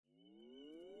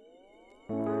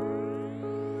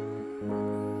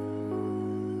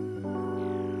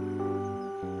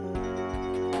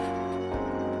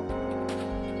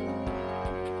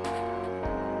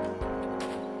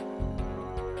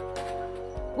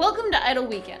Welcome to Idle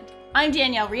Weekend. I'm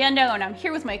Danielle Riendo, and I'm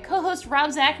here with my co-host Rob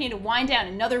Zachney to wind down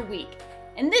another week.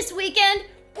 And this weekend,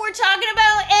 we're talking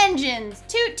about engines.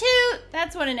 Toot toot!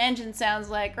 That's what an engine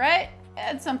sounds like, right?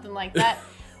 It's something like that.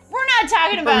 We're not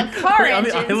talking about car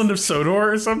engines. On the island of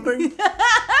Sodor or something?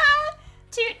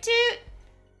 Toot toot!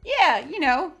 Yeah, you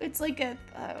know, it's like a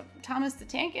Thomas the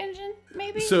Tank Engine,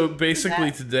 maybe? So basically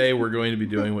today we're going to be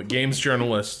doing what games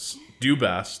journalists do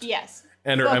best. Yes.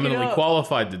 And are eminently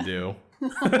qualified to do.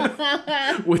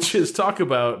 Which is talk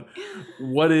about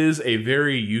what is a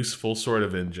very useful sort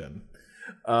of engine.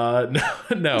 No.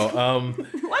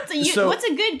 What's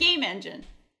a good game engine?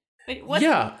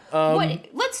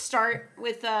 Let's start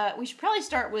with. We should probably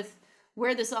start with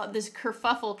where this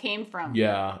kerfuffle came from.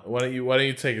 Yeah. Why don't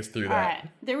you take us through that? All right.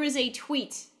 There was a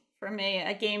tweet from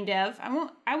a game dev.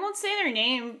 I won't say their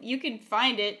name. You can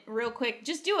find it real quick.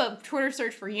 Just do a Twitter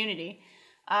search for Unity.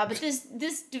 But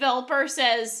this developer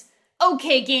says,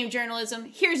 "Okay, game journalism,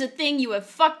 here's a thing you have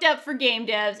fucked up for game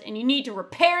devs, and you need to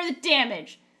repair the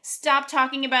damage. Stop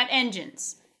talking about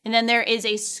engines." And then there is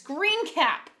a screen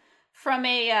cap from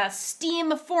a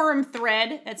Steam forum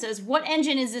thread that says, "What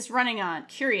engine is this running on?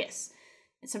 Curious."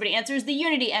 And somebody answers the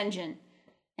Unity engine.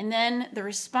 And then the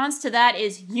response to that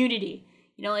is Unity.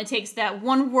 It only takes that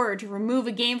one word to remove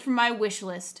a game from my wish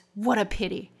list. What a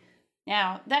pity.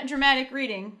 Now, that dramatic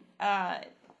reading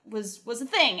was a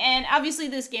thing, and obviously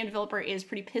this game developer is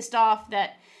pretty pissed off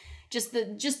that just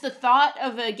the thought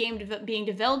of a game being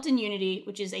developed in Unity,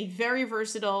 which is a very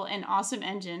versatile and awesome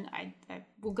engine. I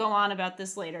will go on about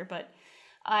this later, but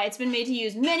it's been made to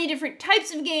use many different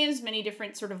types of games, many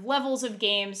different sort of levels of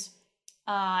games,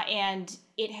 and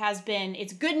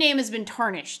its good name has been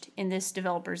tarnished in this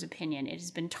developer's opinion. It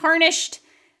has been tarnished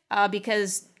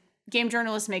because game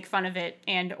journalists make fun of it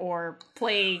and or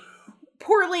play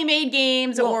poorly made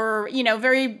games or,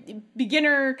 very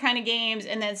beginner kind of games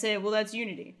and then say, well, that's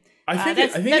Unity. I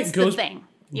think it goes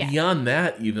beyond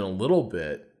that even a little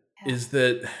bit, is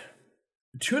that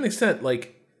to an extent,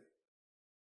 like,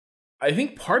 I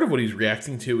think part of what he's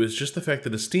reacting to is just the fact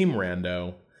that a Steam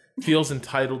rando feels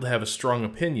entitled to have a strong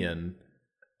opinion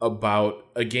about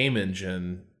a game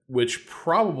engine, which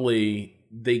probably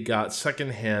they got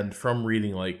secondhand from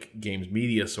reading like games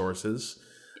media sources.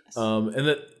 Yes. And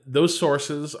that those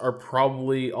sources are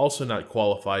probably also not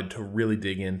qualified to really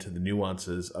dig into the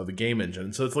nuances of a game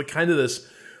engine. So it's like kind of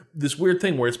this weird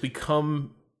thing where it's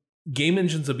become, game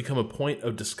engines have become a point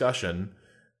of discussion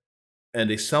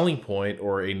and a selling point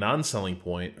or a non-selling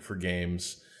point for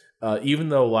games, even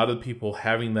though a lot of the people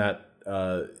having that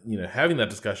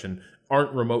discussion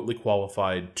aren't remotely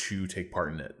qualified to take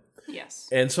part in it. Yes.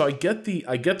 And so I get the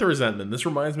resentment. This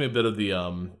reminds me a bit of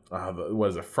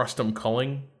the frustum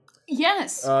culling.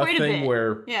 Yes, quite a bit.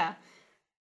 Where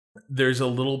there's a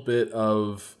little bit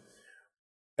of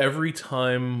every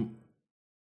time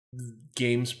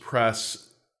games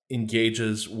press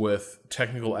engages with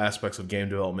technical aspects of game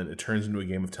development, it turns into a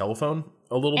game of telephone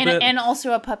a little bit. And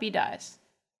also a puppy dies.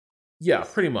 Yeah,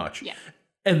 pretty much. Yeah.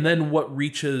 And then what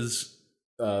reaches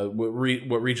players,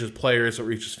 what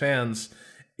reaches fans,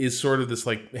 is sort of this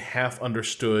like half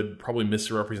understood, probably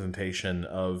misrepresentation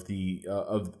of the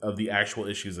actual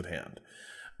issues at hand.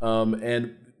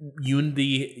 And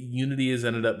Unity has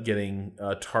ended up getting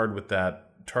tarred with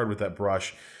that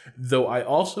brush. Though I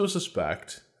also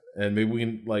suspect, and maybe we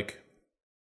can it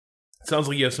sounds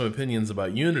like you have some opinions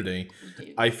about Unity.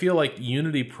 I feel like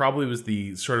Unity probably was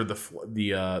the sort of the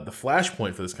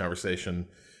flashpoint for this conversation,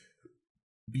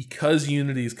 because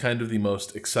Unity is kind of the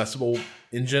most accessible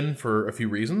engine for a few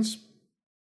reasons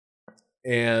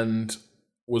and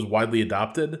was widely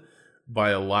adopted by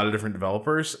a lot of different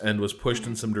developers and was pushed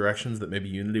in some directions that maybe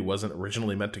Unity wasn't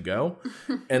originally meant to go.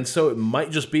 And so it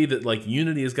might just be that like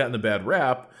Unity has gotten a bad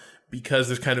rap because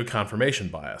there's kind of confirmation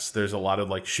bias. There's a lot of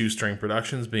like shoestring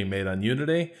productions being made on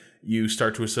Unity. You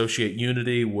start to associate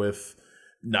Unity with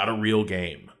not a real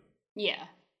game. Yeah.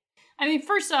 I mean,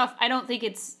 first off, I don't think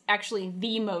it's actually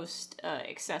the most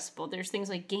accessible. There's things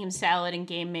like Game Salad and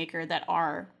Game Maker that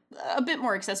are a bit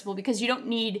more accessible because you don't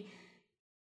need...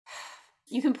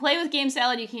 You can play with Game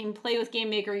Salad, you can play with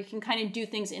Game Maker, you can kind of do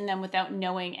things in them without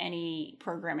knowing any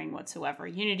programming whatsoever.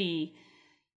 Unity,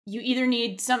 you either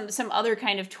need some other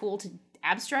kind of tool to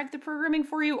abstract the programming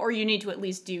for you, or you need to at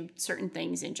least do certain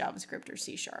things in JavaScript or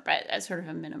C# as sort of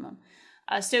a minimum.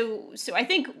 So I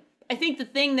think the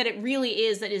thing that it really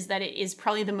is that it is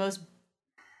probably the most...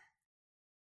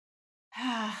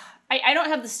 I don't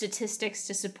have the statistics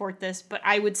to support this, but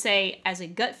I would say as a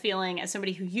gut feeling, as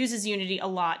somebody who uses Unity a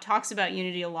lot, talks about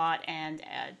Unity a lot, and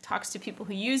talks to people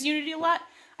who use Unity a lot,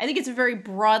 I think it's a very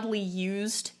broadly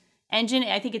used engine.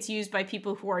 I think it's used by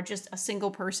people who are just a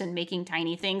single person making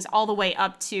tiny things, all the way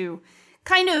up to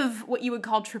kind of what you would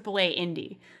call AAA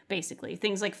indie, basically.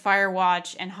 Things like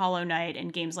Firewatch and Hollow Knight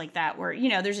and games like that, where, you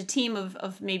know, there's a team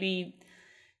of maybe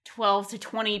 12 to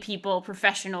 20 people,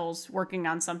 professionals, working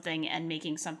on something and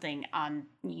making something on,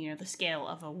 you know, the scale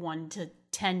of a $1 to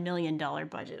 $10 million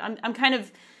budget. I'm kind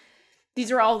of,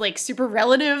 these are all like super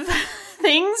relative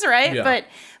things, right? Yeah.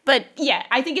 But yeah,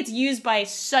 I think it's used by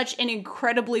such an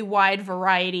incredibly wide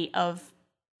variety of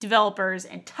developers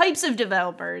and types of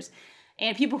developers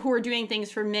and people who are doing things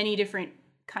for many different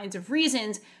kinds of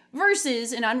reasons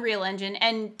versus an Unreal Engine.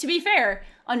 And to be fair,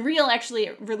 Unreal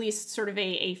actually released sort of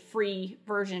a free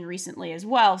version recently as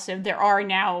well. So there are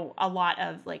now a lot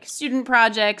of like student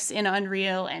projects in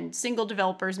Unreal and single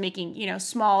developers making, you know,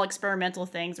 small experimental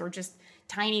things or just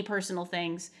tiny personal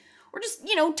things or just,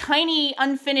 you know, tiny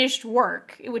unfinished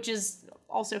work, which is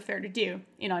also fair to do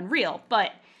in Unreal.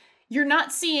 But you're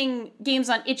not seeing games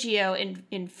on itch.io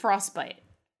in Frostbite,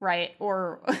 right?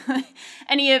 Or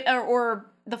or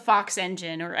the Fox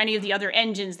engine or any of the other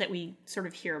engines that we sort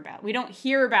of hear about. We don't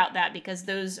hear about that because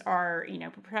those are, you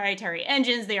know, proprietary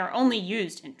engines. They are only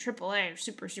used in AAA,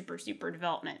 super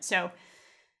development. So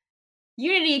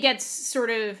Unity gets sort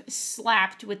of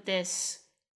slapped with this,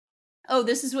 oh,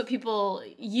 this is what people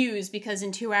use because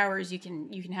in 2 hours you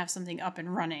can have something up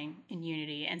and running in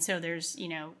Unity. And so there's, you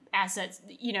know, assets,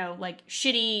 you know, like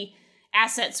shitty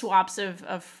asset swaps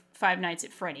of Five Nights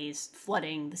at Freddy's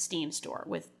flooding the Steam store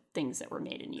with things that were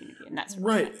made in Unity, and that's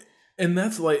right. And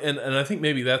that's like, and I think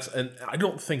maybe that's, and I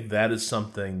don't think that is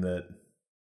something that,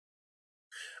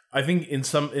 I think in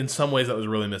some ways that was a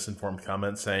really misinformed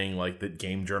comment saying like that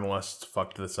game journalists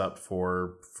fucked this up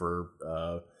for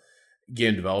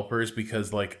game developers,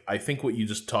 because like I think what you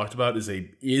just talked about is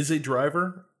a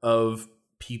driver of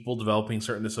people developing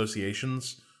certain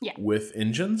associations with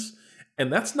engines,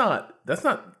 and that's not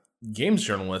games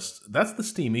journalists, that's the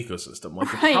Steam ecosystem. Like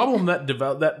the problem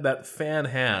that fan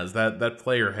has, that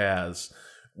player has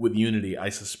with Unity, I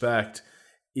suspect,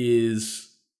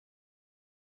 is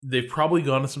they've probably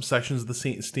gone to some sections of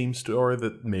the Steam store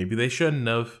that maybe they shouldn't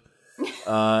have,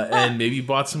 and maybe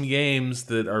bought some games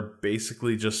that are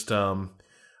basically just oh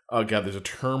god, there's a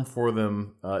term for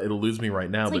them. It'll lose me right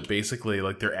now, but basically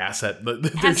like they're asset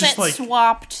just like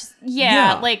swapped.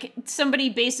 Yeah, like somebody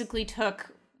basically took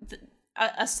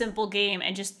a simple game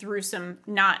and just threw some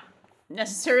not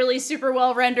necessarily super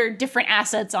well rendered different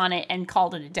assets on it and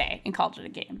called it a day and called it a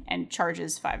game and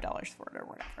charges $5 for it or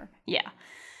whatever. Yeah.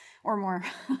 Or more.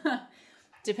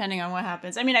 Depending on what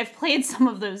happens. I mean, I've played some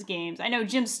of those games. I know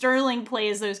Jim Sterling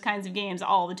plays those kinds of games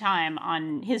all the time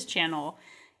on his channel.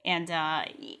 And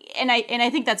I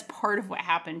think that's part of what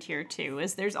happened here too,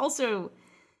 is there's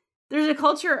a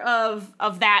culture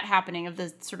of that happening, of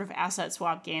the sort of asset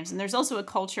swap games. And there's also a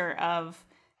culture of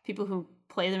people who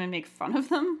play them and make fun of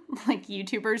them, like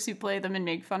YouTubers who play them and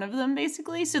make fun of them,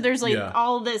 basically. So there's like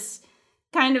all this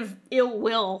kind of ill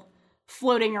will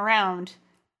floating around,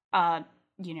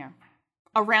 you know,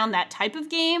 around that type of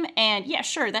game. And yeah,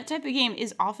 sure, that type of game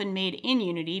is often made in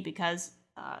Unity because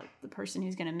the person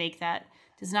who's going to make that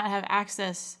does not have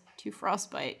access to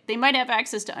Frostbite. They might have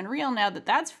access to Unreal now that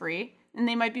that's free, and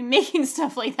they might be making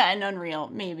stuff like that in Unreal,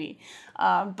 maybe.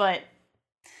 But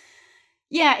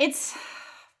yeah, it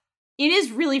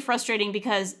is really frustrating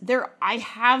because I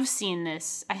have seen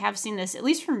this at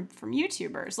least from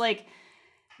YouTubers. Like,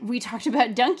 we talked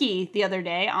about Donkey the other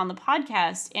day on the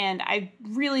podcast, and I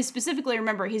really specifically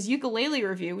remember his ukulele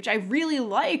review, which I really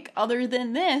like. Other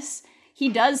than this, he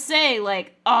does say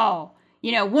like, oh,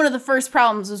 you know, one of the first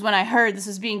problems was when I heard this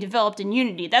was being developed in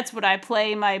Unity. That's what I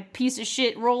play my piece of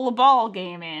shit roll a ball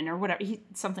game in, or whatever.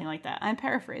 Something like that. I'm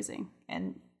paraphrasing,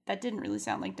 and that didn't really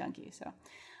sound like Donkey. So,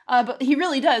 but he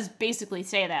really does basically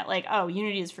say that, like, oh,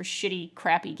 Unity is for shitty,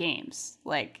 crappy games.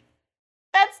 Like,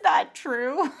 that's not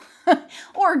true.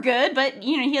 Or good, but,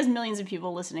 you know, he has millions of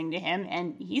people listening to him,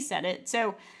 and he said it.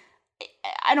 So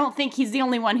I don't think he's the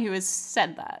only one who has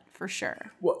said that, for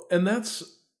sure. Well, and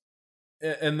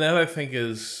that I think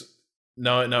is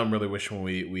now I'm really wishing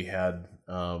we had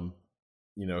you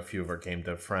know, a few of our game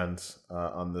dev friends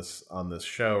on this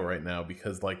show right now,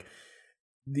 because like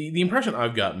the impression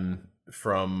I've gotten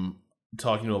from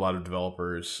talking to a lot of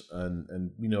developers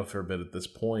and you know, a fair bit at this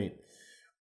point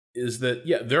is that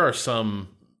there are some,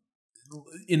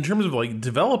 in terms of like,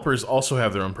 developers also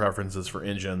have their own preferences for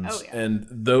engines, and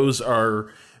those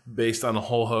are based on a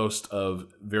whole host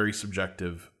of very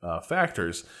subjective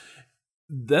factors.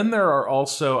 Then there are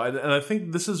also, and I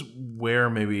think this is where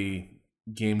maybe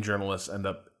game journalists end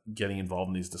up getting involved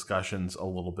in these discussions a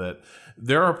little bit.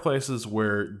 There are places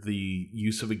where the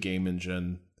use of a game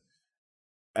engine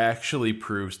actually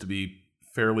proves to be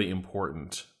fairly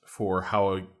important for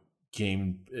how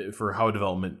a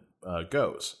development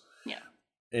goes. Yeah.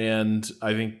 And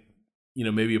I think,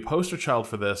 maybe a poster child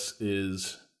for this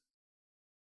is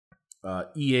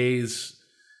EA's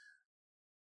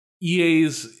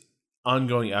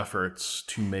ongoing efforts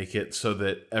to make it so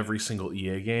that every single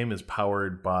EA game is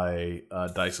powered by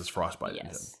DICE's Frostbite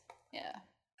engine. Yeah.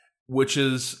 Which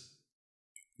is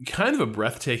kind of a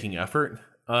breathtaking effort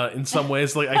in some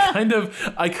ways. Like I kind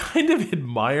of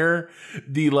admire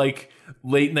the like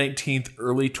late 19th,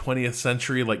 early 20th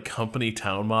century like company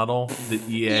town model that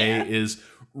EA is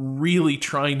really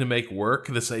trying to make work.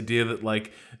 This idea that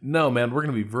like, no man, we're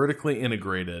going to be vertically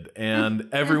integrated and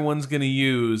everyone's going to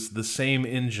use the same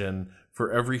engine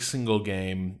for every single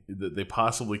game that they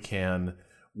possibly can,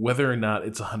 whether or not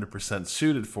it's 100%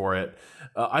 suited for it.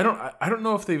 I don't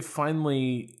know if they've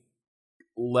finally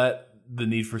let the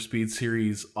Need for Speed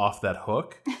series off that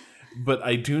hook, but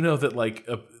I do know that like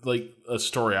a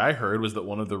story I heard was that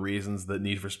one of the reasons that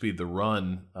Need for Speed The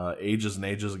Run ages and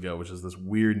ages ago, which is this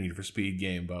weird Need for Speed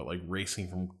game about like racing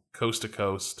from coast to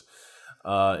coast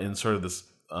in sort of this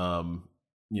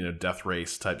death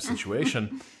race type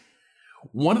situation.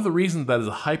 One of the reasons that is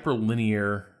a hyper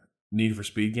linear Need for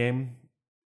Speed game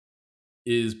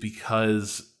is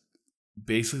because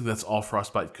basically that's all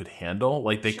Frostbite could handle.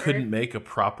 Like they couldn't make a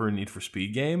proper Need for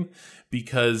Speed game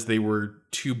because they were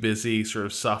too busy sort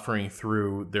of suffering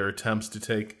through their attempts to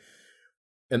take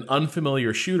an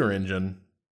unfamiliar shooter engine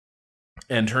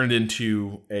and turn it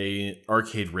into a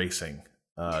arcade racing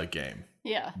game.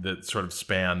 Yeah. That sort of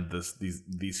spanned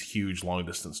these huge long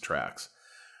distance tracks.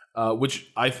 Which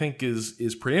I think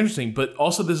is pretty interesting, but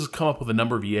also this has come up with a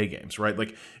number of EA games, right?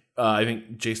 Like I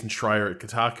think Jason Schreier at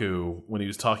Kotaku, when he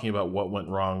was talking about what went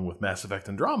wrong with Mass Effect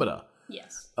Andromeda,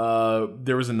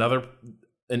 there was an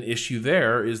issue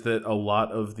there is that a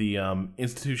lot of the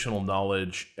institutional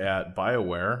knowledge at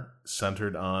BioWare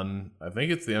centered on, I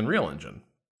think it's the Unreal Engine.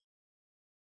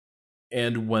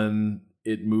 And when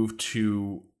it moved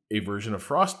to a version of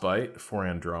Frostbite for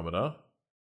Andromeda,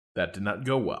 that did not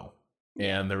go well.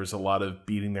 And there was a lot of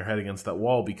beating their head against that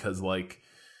wall because, like,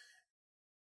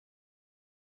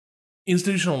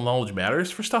 institutional knowledge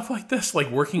matters for stuff like this. Like,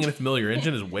 working in a familiar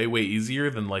engine is way, way easier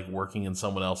than, like, working in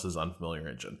someone else's unfamiliar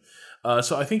engine.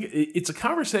 So I think it's a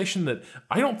conversation that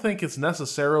I don't think it's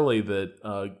necessarily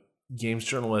that games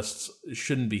journalists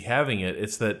shouldn't be having it.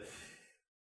 It's that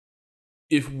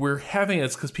if we're having it,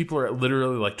 it's because people are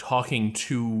literally like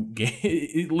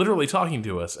literally talking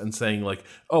to us and saying like,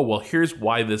 oh, well, here's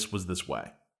why this was this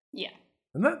way. Yeah.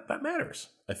 And that matters,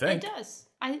 I think. It does.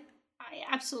 I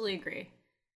absolutely agree.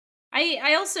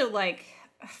 I also like,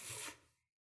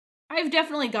 I've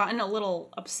definitely gotten a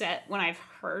little upset when I've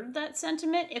heard that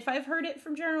sentiment, if I've heard it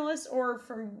from journalists or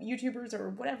from YouTubers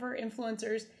or whatever,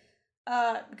 influencers.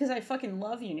 Because I fucking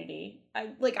love Unity.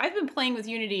 I've been playing with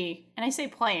Unity, and I say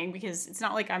playing because it's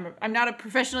not like I'm not a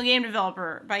professional game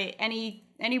developer by any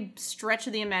stretch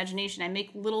of the imagination. I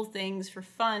make little things for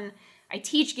fun. I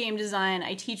teach game design.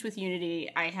 I teach with Unity.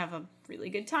 I have a really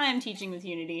good time teaching with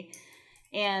Unity,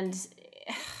 and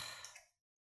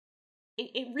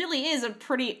it really is a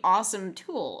pretty awesome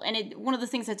tool. And one of the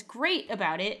things that's great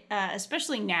about it,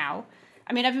 especially now.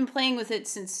 I mean, I've been playing with it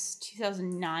since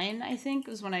 2009, I think,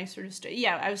 was when I sort of started.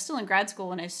 Yeah, I was still in grad school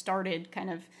when I started kind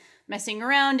of messing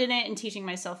around in it and teaching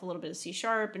myself a little bit of C#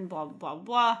 and blah, blah, blah,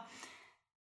 blah.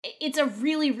 It's a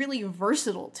really, really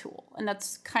versatile tool, and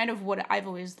that's kind of what I've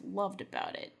always loved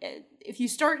about it. If you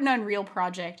start an Unreal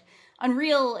project,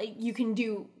 Unreal, you can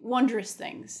do wondrous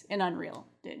things in Unreal.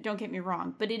 Don't get me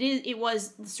wrong, but it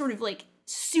was sort of like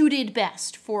suited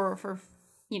best for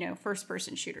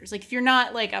first-person shooters. Like, if you're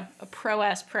not, like, a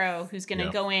pro-ass pro who's going to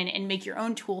go in and make your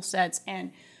own tool sets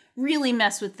and really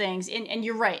mess with things, and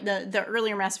you're right, the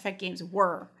earlier Mass Effect games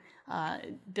were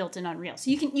built in Unreal.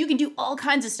 So you can do all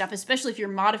kinds of stuff, especially if you're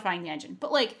modifying the engine.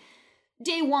 But, like,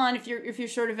 day one, if you're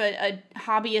sort of a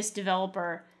hobbyist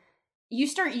developer, you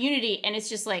start Unity, and it's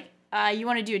just like, you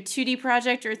want to do a 2D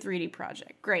project or a 3D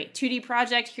project? Great. 2D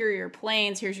project, here are your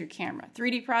planes, here's your camera.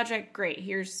 3D project, great,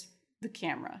 here's the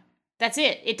camera. That's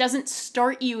it. It doesn't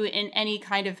start you in any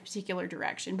kind of particular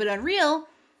direction. But Unreal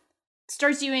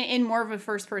starts you in more of a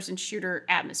first-person shooter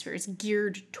atmosphere. It's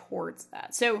geared towards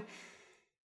that. So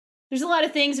there's a lot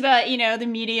of things about, the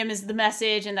medium is the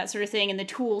message and that sort of thing, and the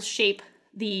tools shape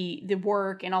the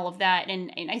work and all of that.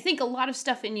 And I think a lot of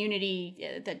stuff in Unity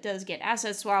that does get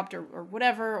asset swapped or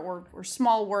whatever, or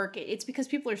small work, it's because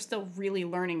people are still really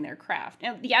learning their craft.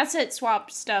 Now, the asset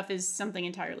swap stuff is something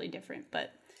entirely different,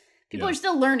 but People are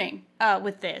still learning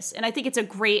with this, and I think it's a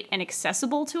great and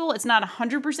accessible tool. It's not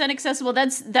 100% accessible.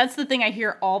 That's the thing I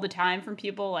hear all the time from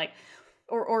people, like,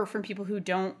 or from people who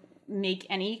don't make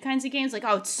any kinds of games. Like,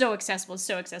 oh, it's so accessible, it's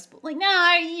so accessible. Like,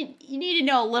 nah, you need to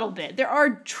know a little bit. There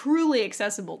are truly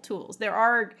accessible tools. There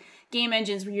are game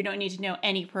engines where you don't need to know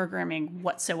any programming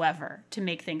whatsoever to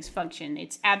make things function.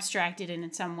 It's abstracted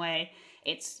in some way.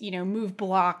 It's, move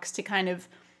blocks to kind of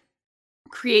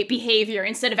create behavior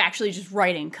instead of actually just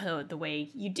writing code the way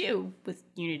you do with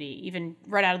Unity, even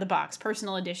right out of the box.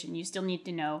 Personal edition, you still need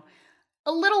to know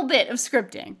a little bit of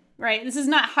scripting, right? This is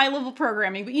not high-level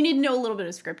programming, but you need to know a little bit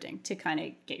of scripting to kind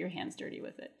of get your hands dirty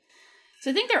with it.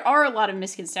 So I think there are a lot of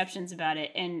misconceptions about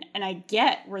it, and I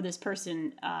get where this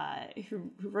person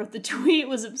who wrote the tweet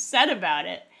was upset about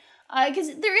it,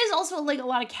 because there is also like a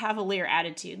lot of cavalier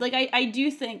attitude. Like I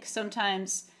do think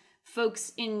sometimes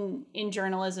folks in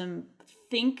journalism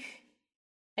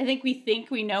we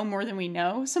think we know more than we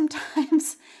know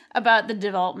sometimes about the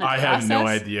development process. I have no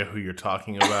idea who you're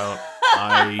talking about.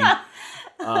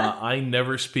 I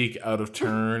never speak out of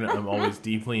turn. I'm always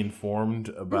deeply informed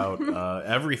about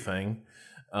everything.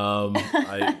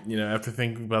 After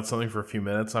thinking about something for a few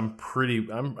minutes, I'm pretty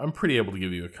able to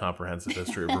give you a comprehensive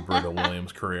history of Roberta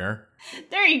Williams' career.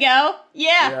 There you go.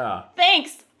 Yeah.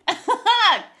 Thanks.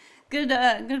 Good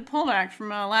pullback from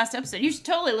last episode. You should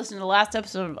totally listen to the last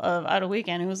episode of Out of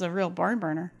Weekend. It was a real barn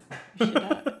burner.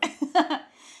 But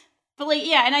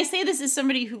and I say this as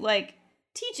somebody who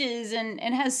teaches and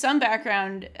has some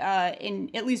background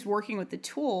in at least working with the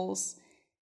tools.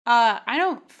 I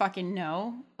don't fucking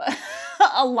know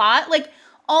a lot.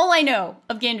 All I know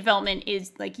of game development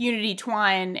is Unity,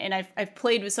 Twine, and I've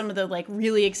played with some of the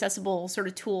really accessible sort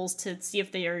of tools to see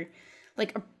if they are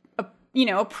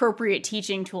appropriate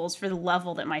teaching tools for the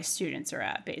level that my students are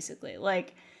at, basically.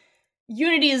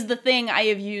 Unity is the thing I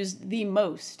have used the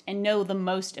most and know the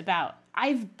most about.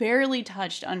 I've barely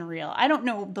touched Unreal. I don't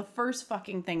know the first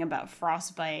fucking thing about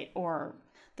Frostbite or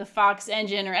the Fox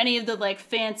engine or any of the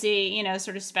fancy,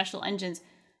 sort of special engines.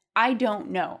 I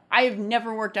don't know. I have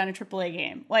never worked on a AAA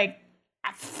game.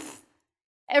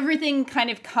 Everything kind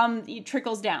of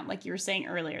trickles down, like you were saying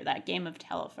earlier, that game of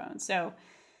telephone. So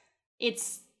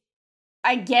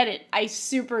I get it. I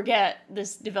super get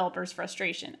this developer's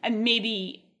frustration. And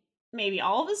maybe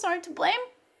all of us aren't to blame.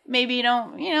 Maybe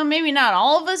maybe not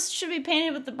all of us should be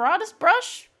painted with the broadest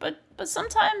brush, but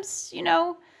sometimes,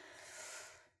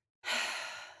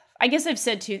 I guess I've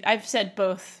said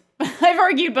both. I've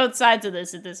argued both sides of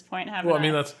this at this point, haven't I? Well, I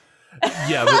mean, but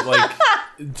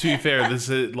to be fair, this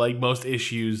is most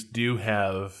issues do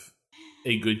have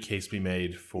a good case be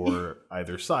made for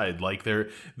either side. There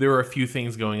are a few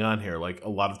things going on here. A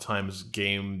lot of times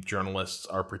game journalists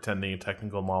are pretending a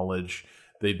technical knowledge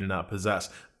they do not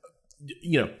possess.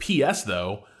 P.S.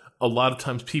 though, a lot of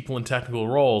times people in technical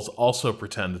roles also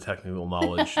pretend a technical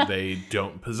knowledge they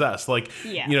don't possess.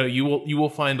 You will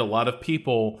find a lot of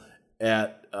people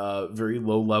at very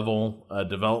low level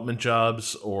development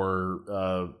jobs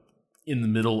or in the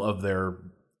middle of their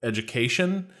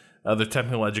education, their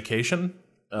technical education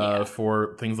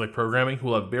for things like programming, who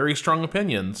will have very strong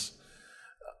opinions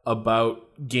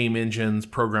about game engines,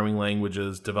 programming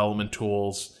languages, development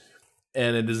tools.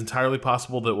 And it is entirely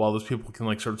possible that while those people can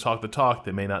sort of talk the talk,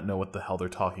 they may not know what the hell they're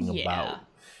talking about.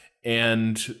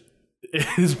 And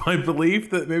it is my belief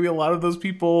that maybe a lot of those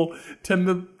people tend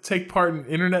to take part in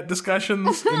internet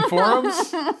discussions in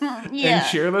forums and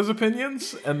share those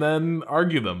opinions and then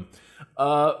argue them.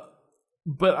 But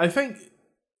I think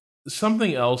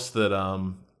something else that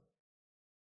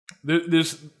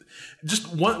there's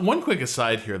just one quick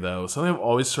aside here, though. Something I've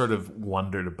always sort of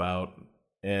wondered about,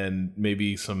 and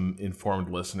maybe some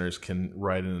informed listeners can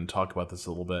write in and talk about this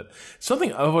a little bit.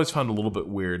 Something I've always found a little bit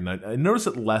weird, and I notice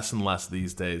it less and less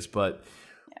these days, but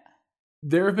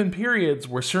there have been periods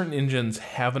where certain engines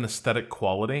have an aesthetic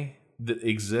quality that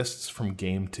exists from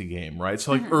game to game, right?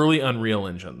 So early Unreal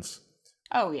engines.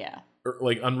 Oh, yeah.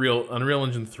 Unreal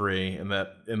Engine 3 in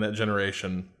that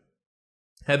generation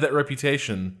had that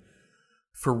reputation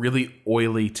for really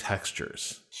oily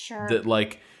textures. Sure.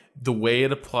 That the way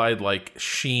it applied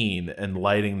sheen and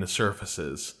lighting the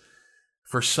surfaces,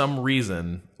 for some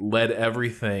reason, led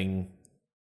everything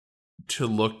to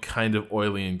look kind of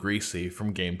oily and greasy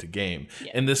from game to game.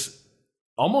 Yeah. And this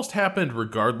almost happened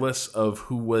regardless of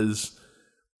who was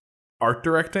art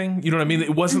directing. You know what I mean?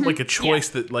 It wasn't a choice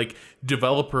that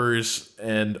developers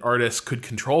and artists could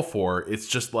control for. It's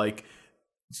just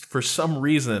for some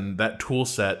reason that tool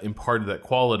set imparted that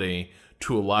quality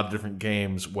to a lot of different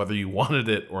games, whether you wanted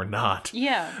it or not.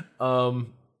 Yeah.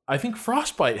 I think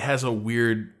Frostbite has a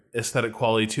weird aesthetic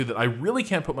quality too that I really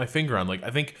can't put my finger on. Like, I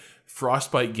think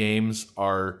Frostbite games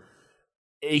are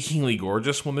achingly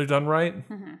gorgeous when they're done right.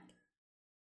 Mm-hmm.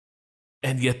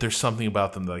 And yet there's something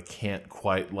about them that I can't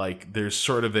quite like. There's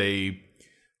sort of a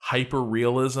hyper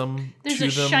realism to them.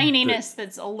 There's a shininess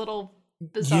that's a little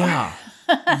bizarre.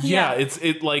 Yeah.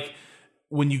 It like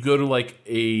when you go to like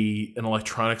an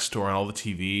electronics store and all the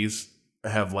TVs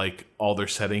have like all their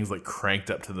settings like cranked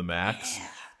up to the max. Yeah.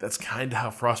 That's kind of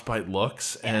how Frostbite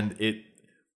looks, and it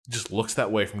just looks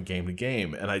that way from game to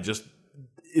game. And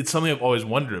it's something I've always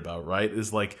wondered about, right?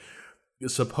 Is like,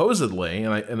 supposedly,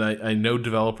 and I know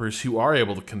developers who are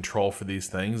able to control for these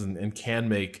things and can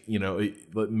make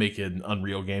an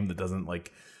Unreal game that doesn't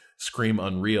like scream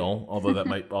Unreal, although that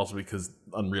might also be because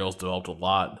Unreal's developed a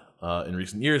lot in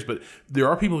recent years. But there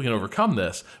are people who can overcome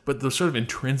this. But the sort of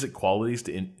intrinsic qualities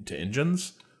to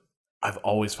engines, I've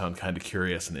always found kind of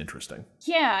curious and interesting.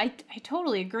 Yeah, I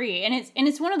totally agree, and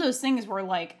it's one of those things where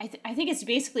like I think it's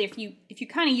basically if you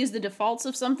kind of use the defaults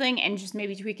of something and just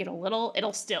maybe tweak it a little,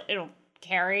 it'll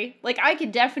carry. Like I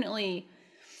could definitely.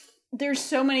 There's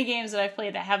so many games that I've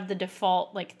played that have the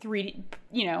default like 3D,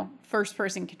 first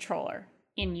person controller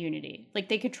in Unity. Like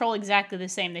they control exactly the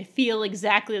same. They feel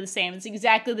exactly the same. It's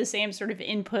exactly the same sort of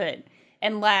input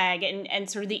and lag and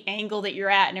sort of the angle that you're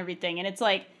at and everything. And it's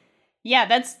like. Yeah,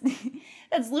 that's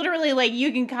literally like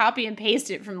you can copy and paste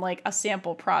it from like a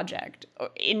sample project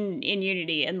in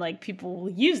Unity, and like people will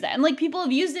use that, and like people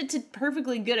have used it to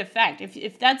perfectly good effect.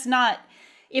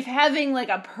 If having like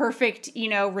a perfect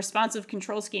responsive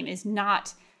control scheme is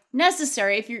not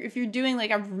necessary, if you're doing like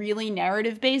a really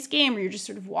narrative based game where you're just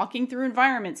sort of walking through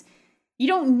environments, you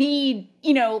don't need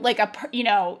you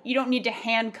don't need to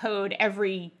hand code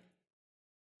every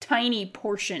tiny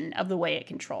portion of the way it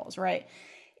controls, right?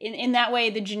 In that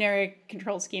way, the generic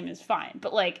control scheme is fine.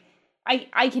 But, like,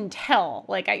 I can tell.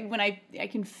 Like, I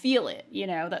can feel it,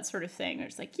 that sort of thing.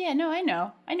 It's like, yeah, no, I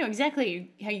know. I know exactly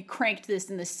how you cranked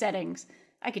this in the settings.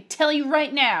 I could tell you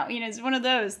right now. It's one of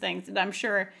those things that I'm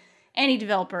sure any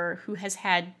developer who has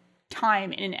had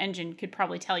time in an engine could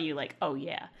probably tell you, like, oh,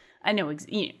 yeah, I know.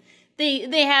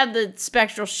 They have the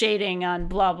spectral shading on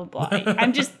blah, blah, blah.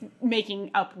 I'm just making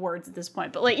up words at this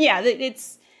point. But, like, yeah,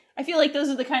 I feel like those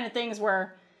are the kind of things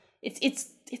where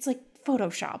it's like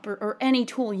Photoshop or any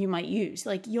tool you might use.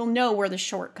 Like you'll know where the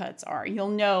shortcuts are. You'll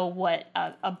know what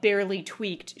a barely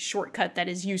tweaked shortcut that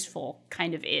is useful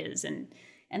kind of is, and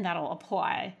that'll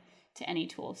apply to any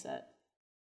tool set.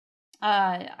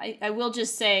 I will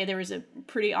just say there was a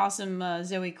pretty awesome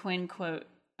Zoe Quinn quote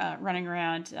running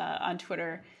around on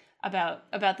Twitter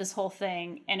about this whole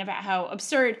thing and about how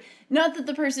absurd. Not that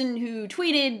the person who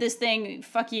tweeted this thing,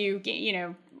 fuck you,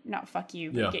 not fuck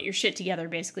you, but get your shit together,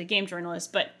 basically, game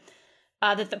journalist, but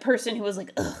that the person who was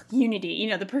like, ugh,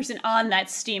 Unity, the person on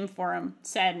that Steam forum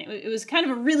said, and it was kind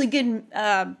of a really good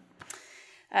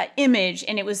image,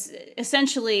 and it was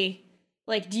essentially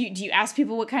like, do you ask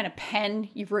people what kind of pen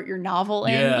you wrote your novel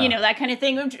in, that kind of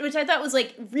thing, which I thought was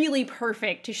like really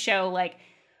perfect to show like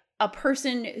a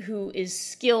person who is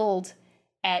skilled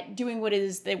at doing what it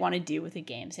is they want to do with a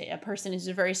game. Say a person who's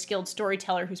a very skilled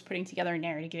storyteller who's putting together a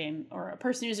narrative game, or a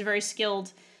person who's a very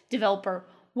skilled developer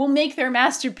will make their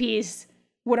masterpiece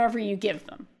whatever you give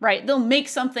them, right? They'll make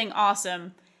something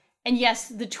awesome. And yes,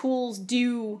 the tools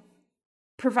do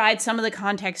provide some of the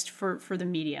context for the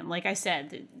medium. Like I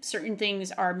said, certain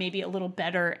things are maybe a little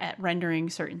better at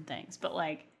rendering certain things. But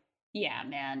like, yeah,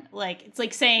 man, like it's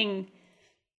like saying,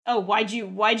 oh, why'd you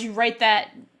write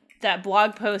that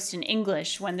blog post in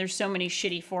English when there's so many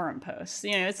shitty forum posts?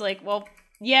 It's like, well,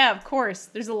 yeah, of course.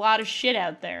 There's a lot of shit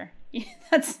out there.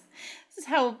 This is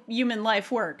how human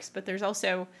life works. But there's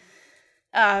also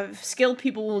skilled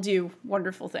people will do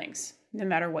wonderful things no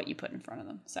matter what you put in front of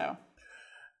them. So,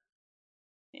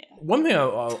 yeah. One thing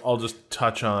I'll just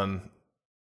touch on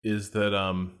is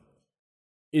that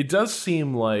it does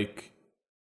seem like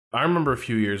I remember a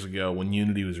few years ago when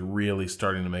Unity was really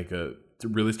starting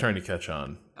to catch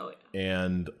on. Oh, yeah.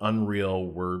 And Unreal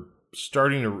were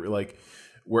starting to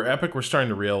where Epic were starting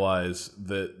to realize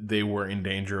that they were in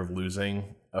danger of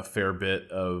losing a fair bit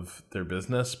of their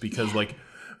business because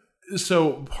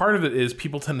so part of it is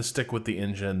people tend to stick with the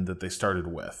engine that they started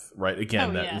with, right?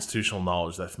 Again, institutional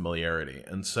knowledge, that familiarity.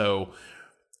 And so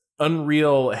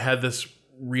Unreal had this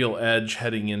real edge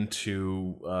heading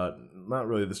into not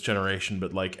really this generation,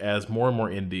 but like as more and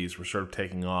more indies were sort of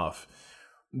taking off,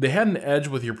 they had an edge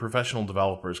with your professional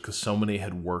developers because so many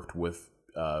had worked with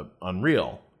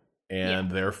Unreal.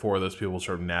 And therefore, those people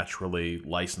sort of naturally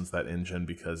licensed that engine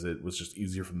because it was just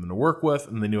easier for them to work with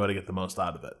and they knew how to get the most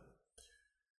out of it.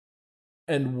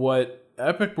 And what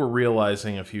Epic were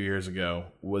realizing a few years ago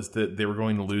was that they were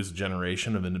going to lose a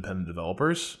generation of independent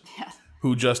developers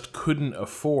who just couldn't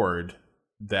afford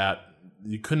that.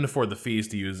 You couldn't afford the fees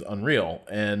to use Unreal,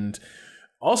 and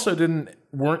also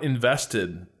weren't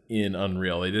invested in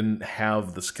Unreal. They didn't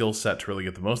have the skill set to really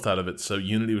get the most out of it, so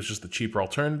Unity was just the cheaper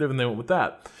alternative, and they went with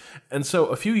that. And so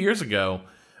a few years ago,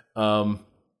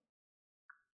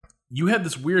 you had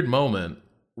this weird moment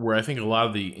where I think a lot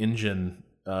of the engine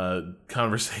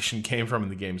conversation came from in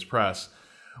the game's press,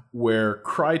 where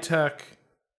Crytek,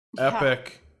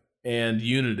 Epic, and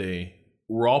Unity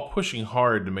were all pushing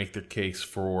hard to make their case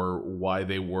for why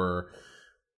they were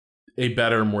a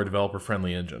better, more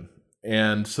developer-friendly engine.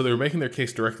 And so they were making their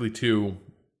case directly to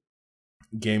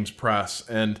games press.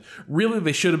 And really,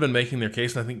 they should have been making their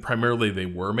case, and I think primarily they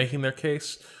were making their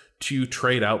case to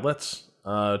trade outlets,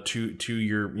 to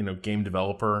your game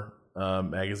developer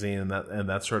magazine and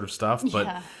that sort of stuff.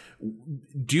 But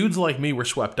dudes like me were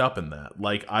swept up in that.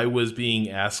 Like, I was being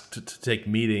asked to take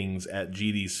meetings at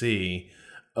GDC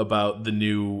about the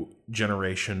new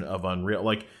generation of Unreal.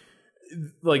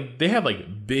 Like they had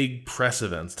like big press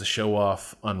events to show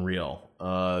off Unreal,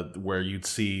 where you'd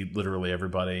see literally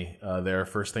everybody there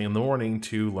first thing in the morning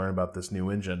to learn about this new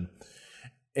engine.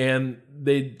 And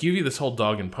they give you this whole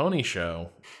dog and pony show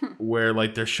where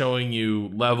like they're showing you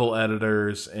level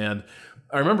editors. And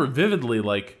I remember vividly,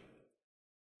 like,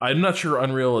 I'm not sure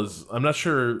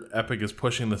Epic is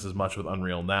pushing this as much with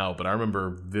Unreal now, but I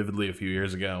remember vividly a few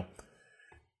years ago,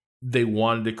 they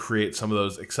wanted to create some of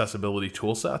those accessibility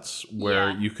tool sets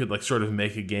where you could like sort of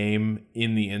make a game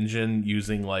in the engine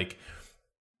using like,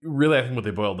 really I think what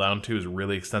they boiled down to is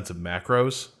really extensive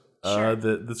macros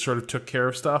that sort of took care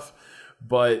of stuff.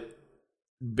 But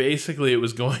basically it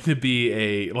was going to be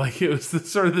it was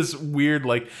this weird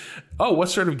like, oh, what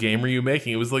sort of game are you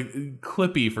making? It was like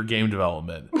Clippy for game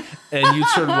development. And you'd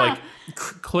sort of like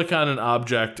click on an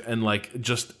object and like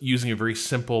just using a very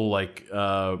simple like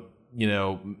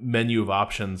menu of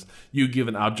options, you give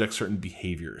an object certain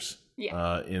behaviors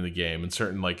in the game and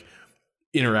certain like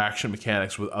interaction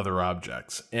mechanics with other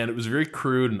objects. And it was very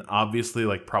crude and obviously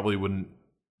like probably wouldn't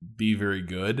be very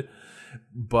good,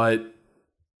 but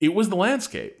it was the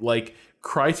landscape. Like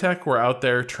Crytek were out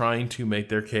there trying to make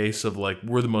their case of like,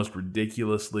 we're the most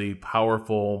ridiculously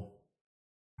powerful,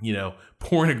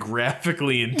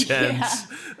 pornographically intense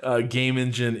game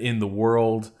engine in the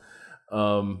world.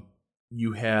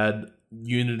 You had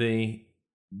Unity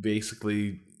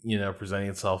basically, presenting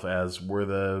itself as we're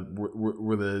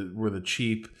the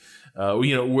cheap,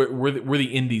 we're the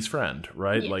indie's friend,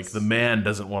 right? Yes. Like the man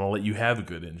doesn't want to let you have a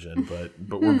good engine, but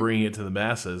we're bringing it to the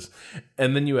masses.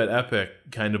 And then you had Epic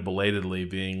kind of belatedly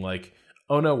being like,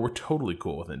 oh no, we're totally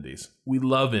cool with indies. We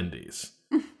love indies.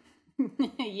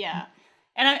 Yeah,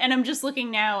 and I'm just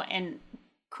looking now, and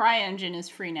CryEngine is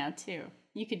free now too.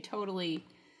 You could totally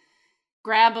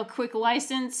grab a quick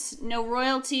license, no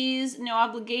royalties, no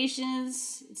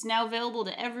obligations. It's now available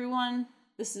to everyone.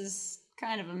 This is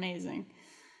kind of amazing.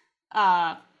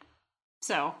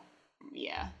 So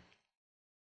yeah,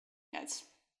 that's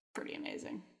pretty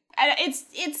amazing.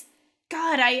 It's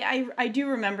God, I do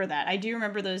remember that. I do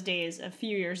remember those days a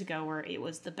few years ago where it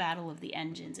was the battle of the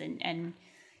engines, and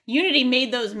Unity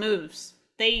made those moves.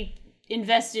 They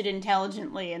invested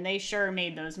intelligently, and they sure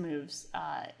made those moves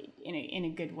in a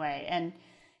good way. And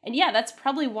yeah, that's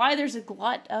probably why there's a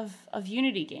glut of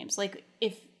Unity games. Like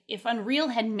if Unreal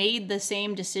had made the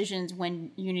same decisions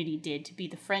when Unity did, to be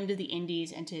the friend of the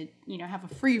indies and to have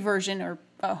a free version or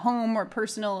a home or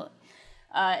personal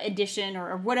edition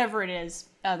or whatever it is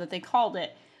that they called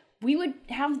it, we would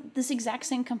have this exact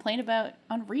same complaint about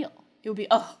Unreal. It would be,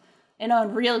 an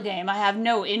Unreal game, I have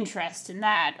no interest in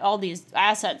that. All these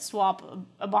asset swap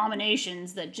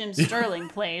abominations that Jim Sterling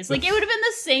plays. Like, it would have been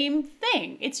the same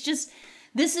thing. It's just,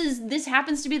 this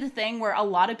happens to be the thing where a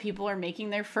lot of people are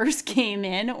making their first game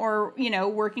in, or,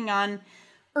 working on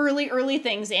early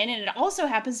things in. And it also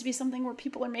happens to be something where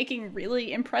people are making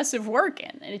really impressive work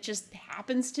in. And it just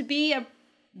happens to be a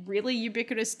really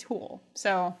ubiquitous tool.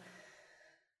 So,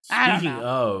 speaking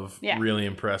of really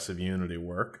impressive Unity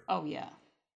work. Oh, yeah.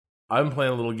 I'm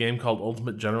playing a little game called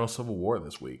Ultimate General Civil War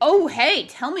this week. Oh, hey,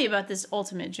 tell me about this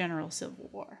Ultimate General Civil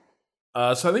War.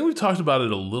 So I think we talked about it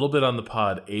a little bit on the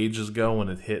pod ages ago when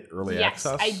it hit early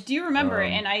access. Yes, I do remember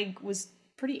it, and I was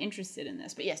pretty interested in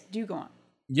this. But yes, do go on.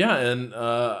 Yeah, and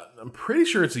I'm pretty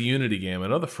sure it's a Unity game. I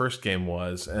know the first game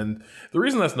was. And the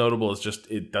reason that's notable is just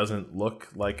it doesn't look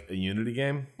like a Unity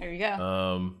game. There you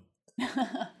go.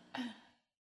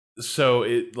 So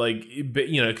it, like,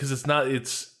 because it's not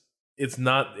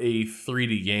a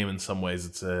 3D game in some ways.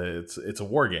 It's a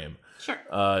war game. Sure.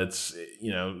 It's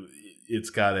it's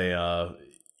got a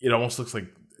it almost looks like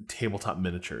tabletop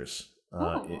miniatures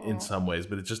in some ways,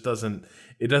 but it just doesn't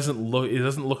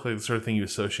look like the sort of thing you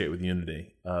associate with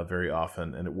Unity very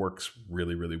often, and it works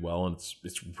really, really well, and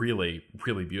it's really,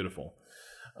 really beautiful.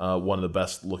 One of the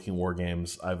best looking war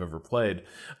games I've ever played.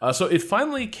 So it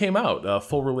finally came out,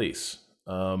 full release,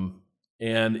 and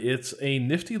it's a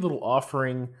nifty little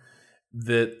offering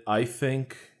that I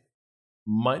think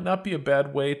might not be a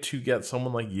bad way to get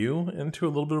someone like you into a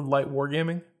little bit of light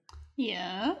wargaming.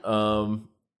 Yeah.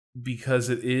 Because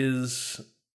it is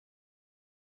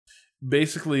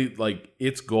basically like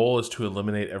its goal is to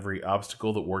eliminate every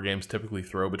obstacle that war games typically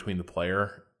throw between the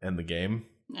player and the game.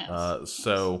 Yes.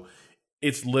 So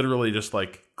it's literally just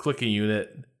like click a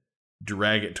unit,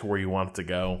 drag it to where you want it to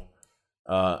go,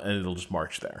 and it'll just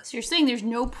march there. So you're saying there's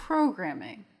no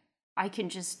programming. I can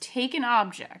just take an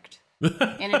object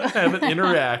and have it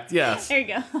interact. Yes. There you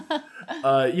go.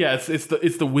 Yeah, it's the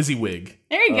WYSIWYG.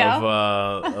 There you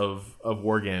go. Of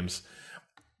war games,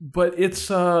 but it's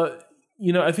I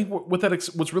think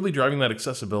what's really driving that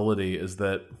accessibility is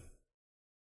that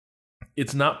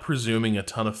it's not presuming a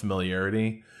ton of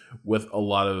familiarity with a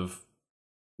lot of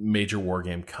major war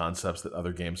game concepts that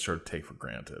other games sort of take for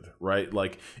granted, right?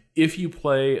 Like if you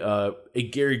play a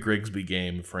Gary Grigsby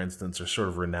game, for instance, are sort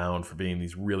of renowned for being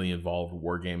these really involved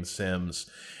war game sims,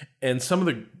 and some of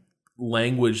the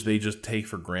language they just take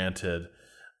for granted,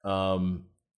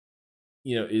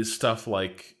 is stuff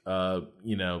like,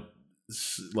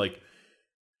 like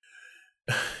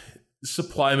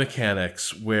supply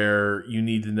mechanics, where you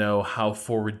need to know how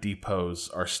forward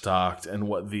depots are stocked and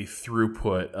what the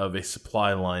throughput of a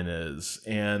supply line is.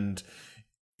 And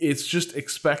it's just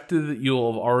expected that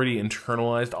you'll have already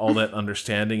internalized all that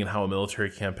understanding and how a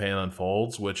military campaign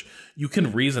unfolds, which you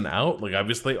can reason out. Like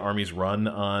obviously armies run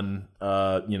on,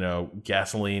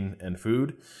 gasoline and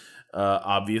food.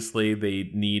 Obviously they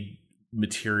need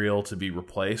material to be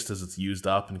replaced as it's used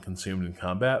up and consumed in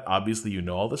combat. Obviously you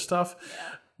know all this stuff.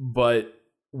 Yeah. But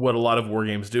what a lot of war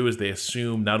games do is they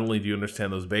assume not only do you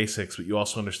understand those basics, but you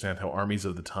also understand how armies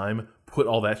of the time put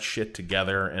all that shit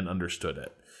together and understood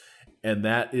it. And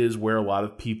that is where a lot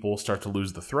of people start to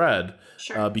lose the thread.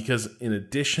 Sure. Because in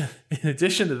addition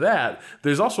to that,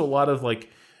 there's also a lot of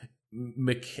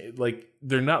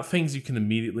they're not things you can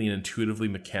immediately and intuitively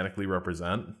mechanically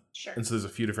represent. Sure. And so there's a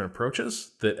few different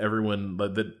approaches that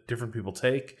different people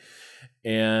take,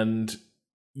 and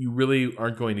you really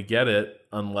aren't going to get it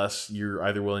unless you're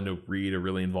either willing to read a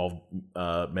really involved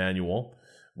manual,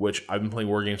 which I've been playing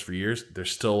war games for years.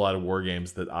 There's still a lot of war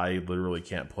games that I literally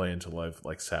can't play until I've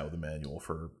sat with a manual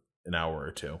for an hour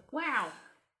or two. Wow.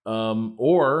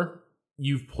 Or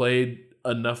you've played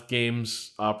enough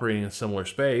games operating in a similar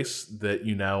space that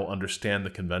you now understand the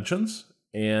conventions,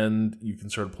 and you can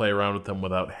sort of play around with them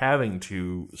without having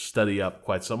to study up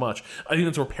quite so much. I think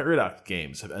that's where Paradox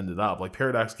games have ended up. Like,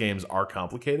 Paradox games are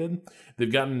complicated. They've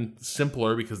gotten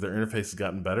simpler because their interface has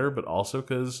gotten better, but also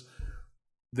because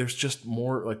there's just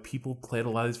more, people played a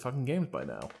lot of these fucking games by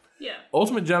now. Yeah.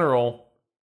 Ultimate General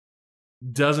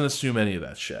doesn't assume any of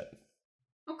that shit.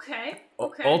 Okay.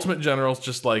 Ultimate General's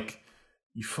just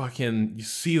you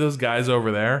see those guys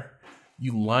over there,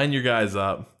 you line your guys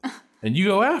up, and you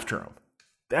go after them.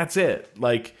 That's it.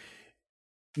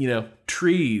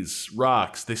 Trees,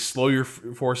 rocks, they slow your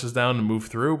forces down to move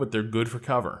through, but they're good for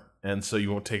cover. And so you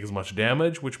won't take as much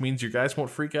damage, which means your guys won't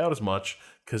freak out as much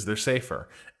because they're safer.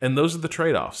 And those are the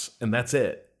trade-offs, and that's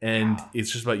it. And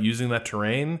It's just about using that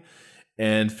terrain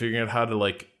and figuring out how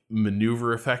to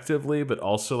maneuver effectively, but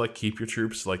also keep your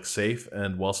troops safe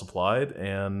and well supplied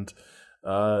and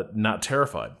not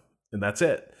terrified. And that's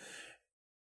it.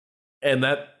 And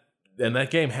that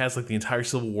game has the entire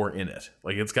Civil War in it.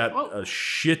 It's got a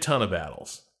shit ton of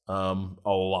battles. A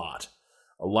lot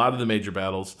of the major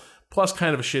battles, plus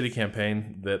kind of a shitty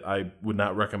campaign that I would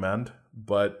not recommend,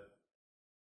 but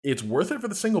it's worth it for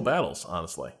the single battles,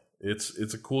 honestly.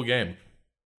 It's a cool game.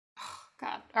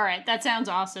 God. All right, that sounds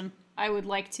awesome. I would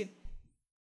like to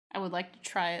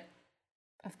try it.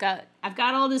 I've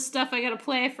got all this stuff I got to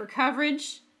play for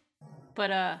coverage,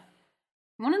 but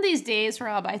one of these days,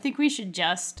 Rob, I think we should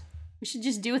just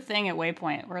do a thing at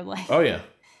Waypoint where oh yeah,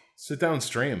 sit down and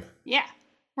stream. Yeah,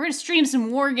 we're gonna stream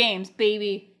some war games,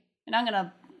 baby, and I'm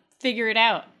gonna figure it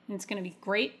out, and it's gonna be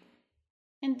great.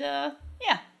 And yeah,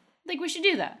 I think we should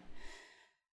do that.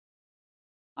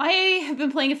 I have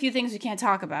been playing a few things we can't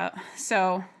talk about,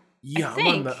 so yeah,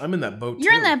 I'm in that boat too.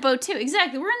 You're in that boat too,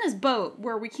 exactly. We're in this boat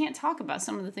where we can't talk about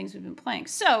some of the things we've been playing.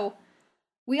 So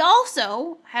we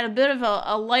also had a bit of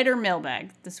a lighter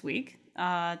mailbag this week.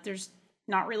 There's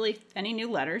not really any new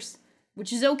letters,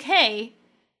 which is okay,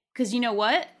 because you know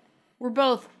what? we're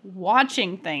both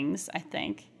watching things, I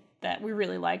think, that we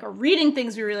really like, or reading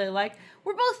things we really like.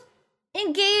 We're both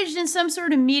engaged in some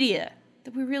sort of media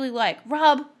that we really like.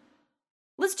 Rob,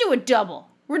 let's do a double.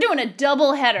 We're doing a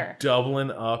double header. Doubling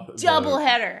up. Double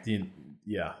header.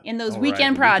 Yeah. In those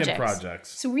weekend projects. Weekend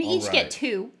projects. So we each get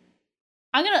 2.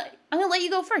 I'm gonna let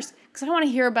you go first because I want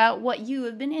to hear about what you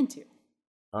have been into.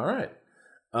 All right.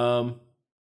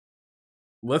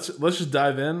 Let's just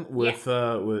dive in with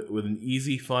an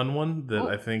easy, fun one that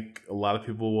I think a lot of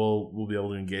people will be able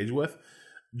to engage with.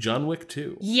 John Wick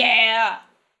 2. Yeah.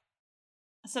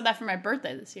 I said that for my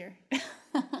birthday this year.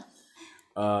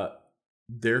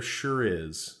 There sure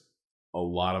is a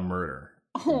lot of murder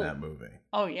in that movie.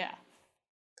 Oh yeah.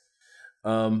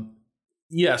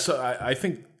 Yeah. So I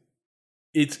think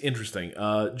it's interesting.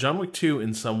 John Wick 2,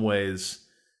 in some ways,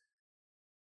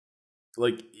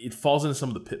 like, it falls into some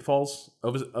of the pitfalls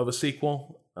of a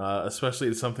sequel, especially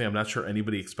it's something I'm not sure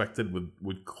anybody expected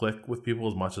would click with people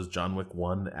as much as John Wick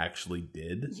 1 actually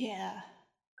did. Yeah.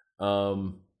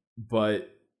 But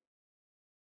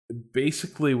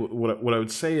basically what I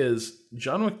would say is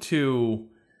John Wick 2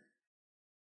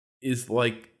 is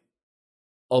like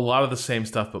a lot of the same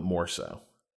stuff, but more so.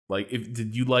 Like,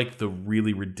 did you like the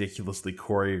really ridiculously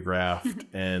choreographed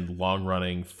and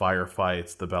long-running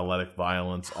firefights, the balletic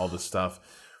violence, all this stuff?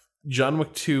 John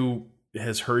Wick 2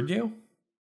 has heard you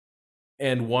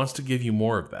and wants to give you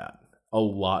more of that. A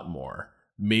lot more.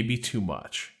 Maybe too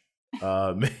much.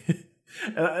 And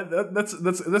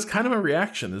that's kind of my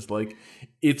reaction, is like,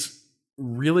 it's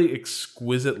really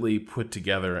exquisitely put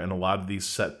together, and a lot of these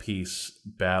set-piece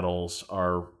battles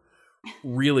are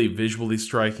really visually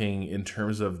striking in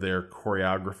terms of their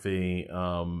choreography.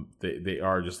 They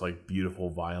are just like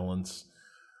beautiful violence.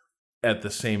 At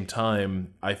the same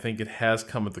time, I think it has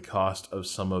come at the cost of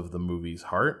some of the movie's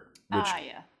heart, which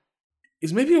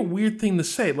is maybe a weird thing to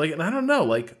say. Like, and I don't know,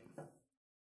 like,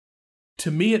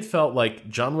 to me it felt like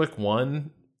John Wick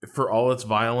 1, for all its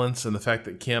violence and the fact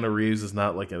that Keanu Reeves is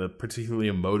not like a particularly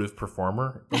emotive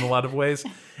performer in a lot of ways,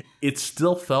 it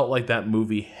still felt like that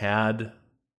movie had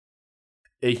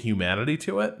a humanity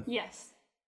to it. Yes.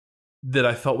 That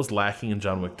I felt was lacking in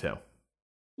John Wick 2.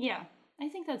 Yeah, I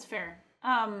think that's fair.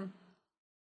 I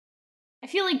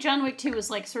feel like John Wick 2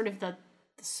 was like sort of the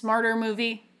smarter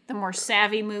movie, the more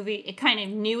savvy movie. It kind of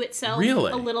knew itself a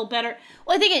little better.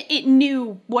 Well, I think it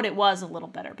knew what it was a little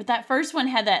better. But that first one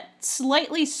had that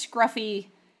slightly scruffy,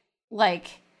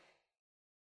 like,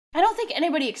 I don't think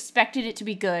anybody expected it to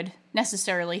be good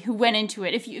necessarily who went into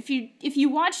it. If you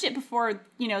watched it before,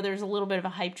 you know, there's a little bit of a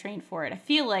hype train for it. I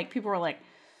feel like people were like,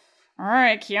 all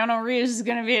right, Keanu Reeves is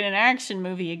going to be in an action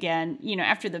movie again. You know,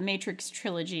 after the Matrix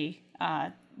trilogy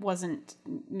wasn't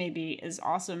maybe as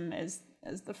awesome as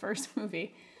the first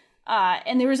movie.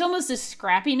 And there was almost a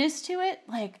scrappiness to it.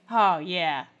 Like, oh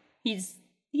yeah, he's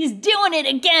doing it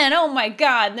again. Oh my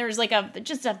God. And there was like a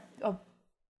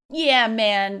yeah,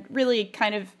 man, really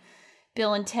kind of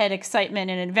Bill and Ted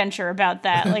excitement and adventure about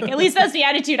that. Like, at least that's the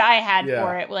attitude I had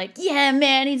for it. Like, yeah,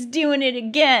 man, he's doing it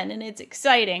again, and it's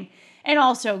exciting. And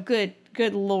also, good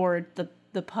Lord,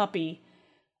 the puppy.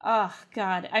 Oh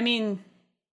God, I mean,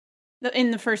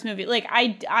 in the first movie, like,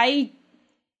 I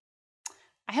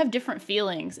have different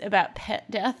feelings about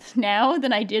pet death now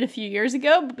than I did a few years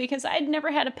ago because I'd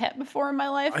never had a pet before in my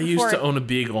life. I used to own a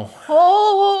beagle.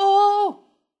 Oh.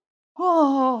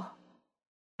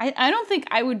 I don't think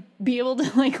I would be able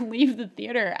to, like, leave the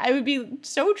theater. I would be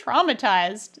so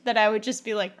traumatized that I would just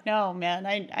be like, no, man,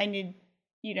 I need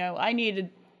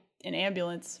an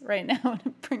ambulance right now to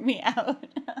bring me out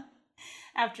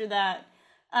after that.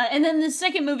 And then the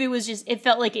second movie was just, it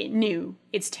felt like it knew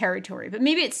its territory, but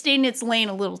maybe it stayed in its lane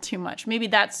a little too much. Maybe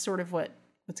that's sort of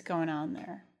what's going on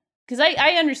there. Because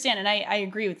I understand, and I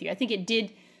agree with you. I think it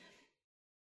did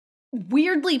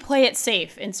weirdly play it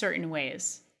safe in certain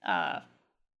ways.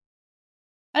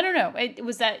 I don't know.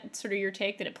 Was that sort of your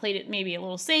take, that it played it maybe a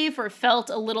little safe or felt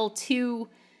a little too...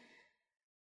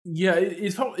 Yeah,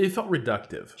 it felt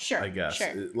reductive, sure, I guess.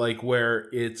 Sure. Like, where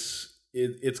it's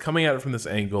coming at it from this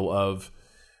angle of,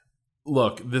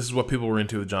 look, this is what people were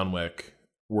into with John Wick.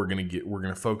 We're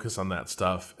gonna focus on that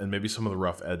stuff, and maybe some of the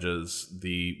rough edges,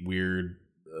 the weird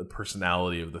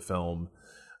personality of the film,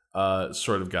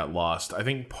 sort of got lost. I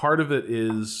think part of it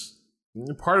as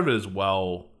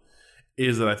well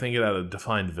is that I think it had a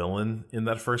defined villain in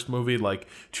that first movie. Like,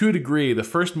 to a degree, the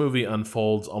first movie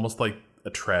unfolds almost like a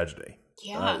tragedy.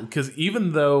 Yeah. Because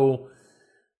even though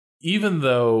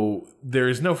there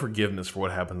is no forgiveness for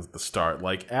what happens at the start,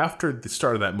 like, after the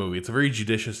start of that movie, it's a very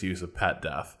judicious use of pet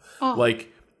death. Oh.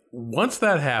 Like, once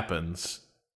that happens,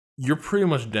 you're pretty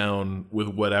much down with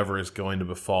whatever is going to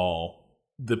befall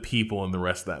the people in the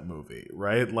rest of that movie,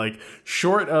 right? Like,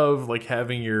 short of like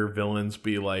having your villains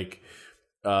be like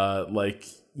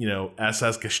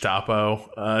SS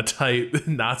Gestapo type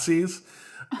Nazis,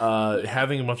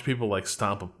 having a bunch of people like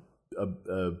stomp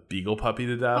a beagle puppy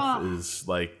to death is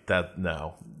like that.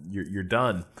 No, you're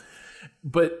done.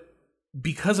 But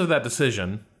because of that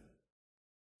decision,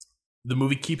 the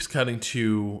movie keeps cutting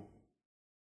to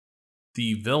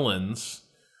the villains,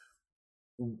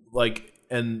 like,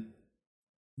 and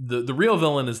the real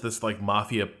villain is this like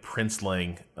mafia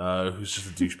princeling who's just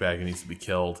a douchebag and needs to be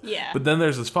killed. Yeah. But then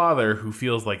there's his father who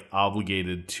feels like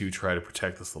obligated to try to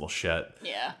protect this little shit.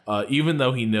 Yeah. Even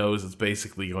though he knows it's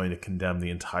basically going to condemn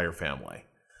the entire family.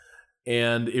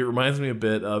 And it reminds me a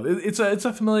bit of it's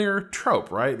a familiar trope,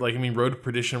 right? Like, I mean, Road to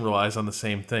Perdition relies on the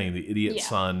same thing. The idiot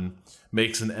son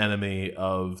makes an enemy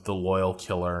of the loyal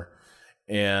killer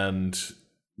and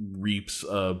reaps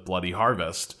a bloody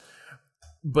harvest.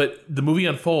 But the movie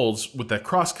unfolds with that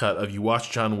crosscut of you watch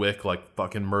John Wick like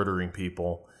fucking murdering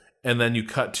people, and then you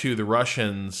cut to the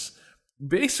Russians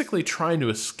basically trying to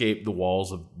escape the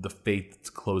walls of the fate that's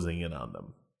closing in on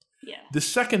them. Yeah. The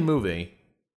second movie,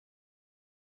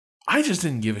 I just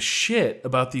didn't give a shit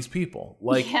about these people.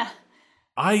 Like,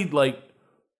 I like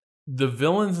the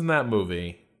villains in that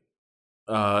movie.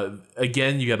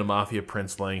 Again, you got a mafia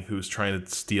princeling who's trying to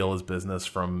steal his business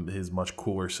from his much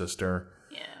cooler sister.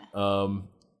 Yeah.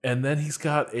 And then he's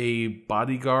got a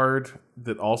bodyguard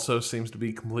that also seems to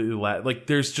be completely like,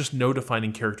 there's just no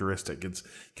defining characteristic. It's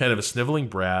kind of a sniveling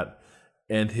brat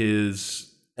and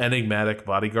his enigmatic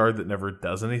bodyguard that never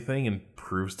does anything and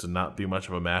proves to not be much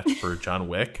of a match for John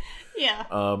Wick.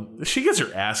 Yeah. She gets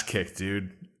her ass kicked,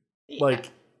 dude. Yeah.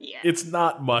 It's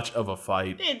not much of a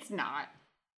fight. It's not.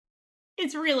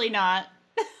 It's really not.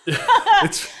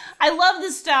 I love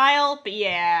the style, but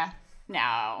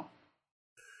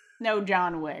no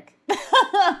John Wick.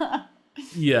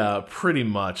 Yeah, pretty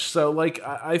much. So, like,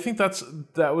 I think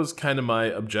that was kind of my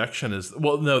objection. There's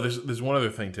one other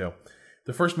thing too.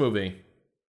 The first movie,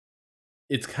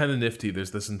 it's kind of nifty.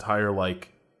 There's this entire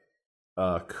like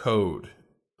code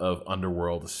of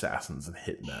underworld assassins and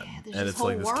hitmen, and it's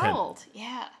like this world.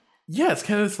 Yeah, it's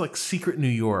kind of this like secret New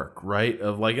York, right?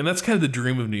 Of like, and that's kind of the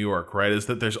dream of New York, right? Is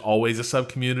that there's always a sub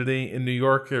community in New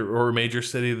York or a major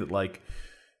city that, like,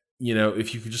 you know,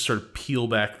 if you could just sort of peel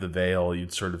back the veil,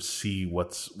 you'd sort of see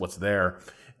what's there.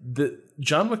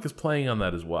 John Wick is playing on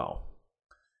that as well.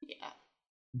 Yeah.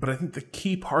 But I think the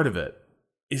key part of it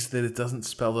is that it doesn't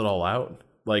spell it all out.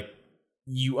 Like,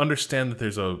 you understand that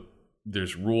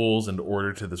there's rules and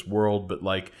order to this world, but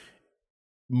like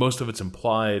most of it's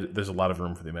implied. There's a lot of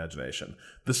room for the imagination.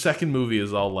 The second movie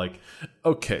is all like,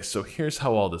 okay, so here's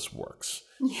how all this works.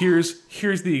 Yeah.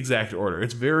 Here's the exact order.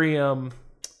 It's very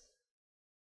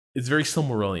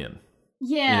Silmarillion.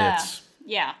 Yeah.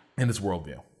 In its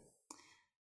worldview.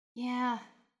 Yeah.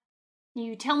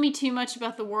 You tell me too much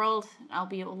about the world, I'll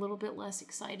be a little bit less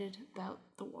excited about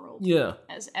the world. Yeah.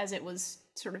 As it was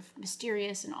sort of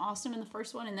mysterious and awesome in the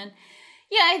first one. And then,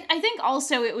 yeah, I think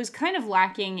also it was kind of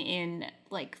lacking in,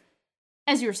 like,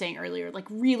 as you were saying earlier, like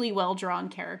really well-drawn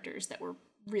characters that were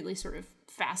really sort of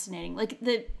fascinating. Like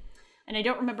and I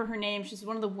don't remember her name, she's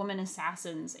one of the woman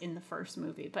assassins in the first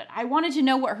movie, but I wanted to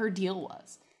know what her deal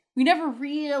was. We never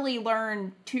really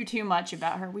learned too much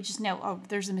about her. We just know, oh,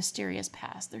 there's a mysterious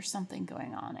past. There's something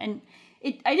going on. And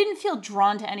I didn't feel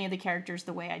drawn to any of the characters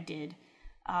the way I did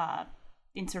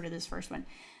in sort of this first one.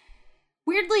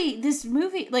 Weirdly, this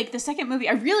movie, like the second movie,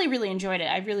 I really, really enjoyed it.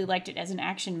 I really liked it as an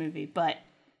action movie, but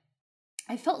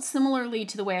I felt similarly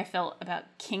to the way I felt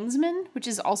about Kingsman, which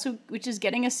is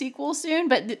getting a sequel soon.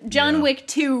 But John Wick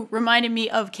 2 reminded me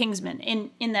of Kingsman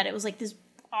in that it was like this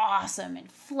awesome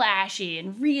and flashy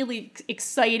and really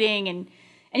exciting and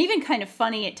even kind of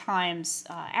funny at times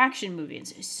action movie.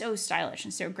 It's so stylish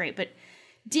and so great, but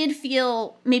did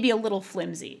feel maybe a little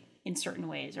flimsy in certain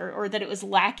ways, or that it was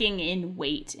lacking in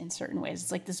weight in certain ways.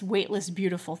 It's like this weightless,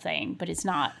 beautiful thing, but it's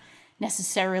not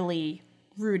necessarily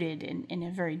rooted in a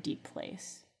very deep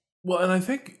place. Well, and I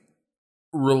think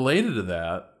related to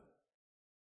that,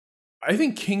 I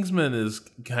think Kingsman is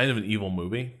kind of an evil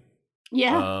movie.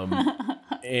 Yeah.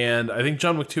 And I think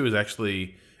John Wick 2 is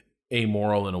actually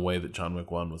amoral in a way that John Wick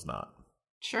 1 was not.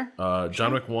 Sure.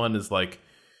 John Wick 1 is like,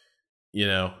 you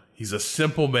know, he's a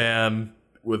simple man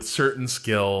with certain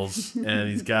skills and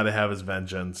he's got to have his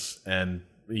vengeance, and,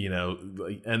 you know,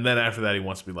 and then after that he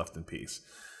wants to be left in peace.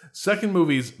 Second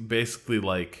movie's basically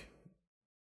like,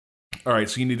 all right,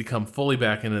 so you need to come fully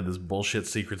back into this bullshit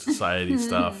secret society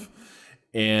stuff.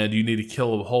 And you need to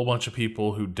kill a whole bunch of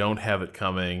people who don't have it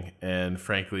coming and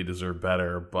frankly deserve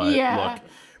better. But look,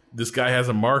 this guy has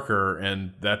a marker,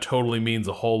 and that totally means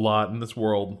a whole lot in this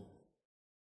world.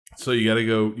 So you gotta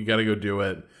go do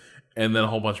it, and then a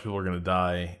whole bunch of people are gonna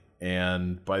die,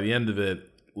 and by the end of it,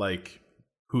 like,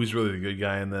 who's really the good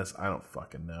guy in this? I don't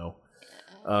fucking know.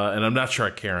 And I'm not sure I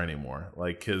care anymore.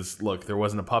 Like, because, look, there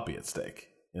wasn't a puppy at stake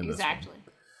in this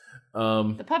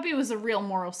one. The puppy was the real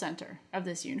moral center of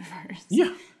this universe.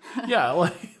 Yeah,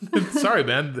 like, sorry,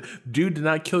 man. Dude did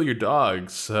not kill your dog,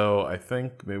 so I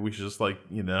think maybe we should just, like,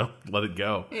 let it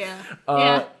go.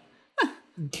 Yeah.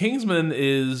 Kingsman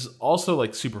is also,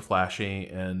 like, super flashy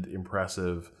and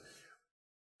impressive.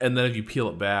 And then if you peel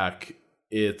it back,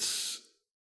 it's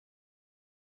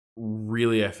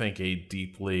really, I think, a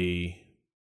deeply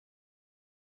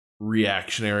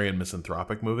reactionary and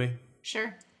misanthropic movie.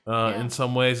 Sure. In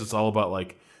some ways, it's all about,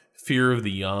 like, fear of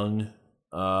the young,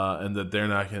 and that they're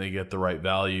not going to get the right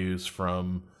values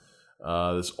from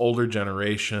this older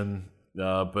generation.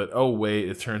 But, oh, wait,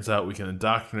 it turns out we can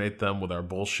indoctrinate them with our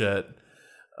bullshit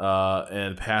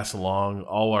and pass along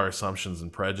all our assumptions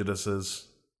and prejudices.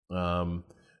 The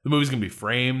movie's going to be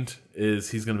framed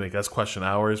he's going to make us question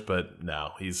ours, but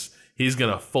no, he's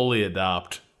going to fully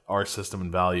adopt our system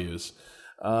and values.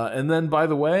 And then, by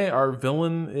the way, our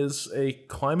villain is a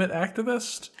climate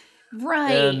activist.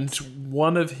 Right. And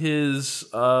one of his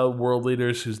world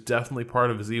leaders, who's definitely part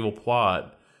of his evil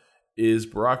plot, is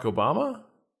Barack Obama.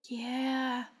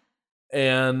 Yeah.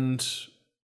 And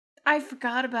I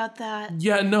forgot about that.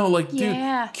 Yeah, no, like,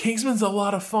 dude, Kingsman's a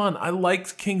lot of fun. I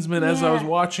liked Kingsman as I was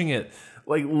watching it.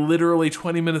 Like, literally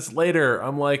 20 minutes later,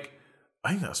 I'm like, I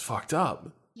think that's fucked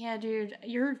up. Yeah, dude,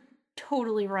 you're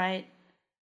totally right.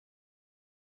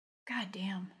 God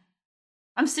damn.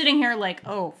 I'm sitting here like,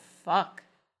 oh, fuck.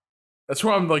 That's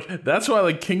why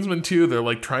like Kingsman 2, they're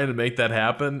like trying to make that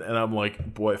happen. And I'm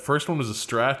like, boy, first one was a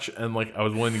stretch. And like, I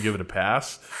was willing to give it a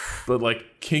pass. But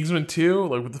like Kingsman 2,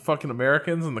 like with the fucking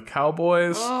Americans and the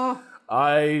cowboys,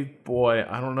 I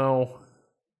don't know.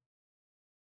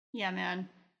 Yeah, man.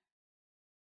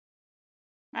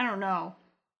 I don't know.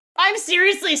 I'm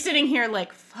seriously sitting here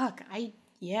like, fuck,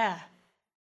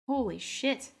 holy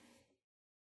shit.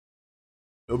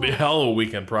 It'll be a hell of a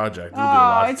weekend project. It'll be a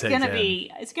lot to take in.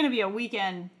 It's gonna be a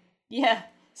weekend,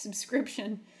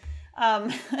 subscription.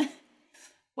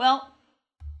 Well,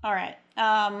 all right.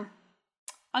 I'm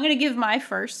gonna give my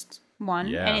first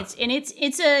one, and it's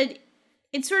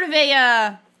sort of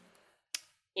a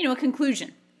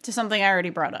conclusion to something I already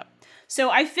brought up.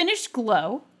 So I finished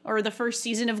Glow, or the first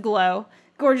season of Glow,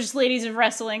 Gorgeous Ladies of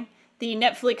Wrestling, the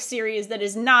Netflix series that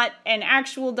is not an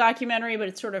actual documentary, but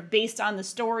it's sort of based on the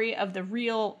story of the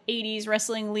real 80s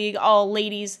wrestling league, all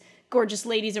ladies, Gorgeous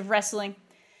Ladies of Wrestling.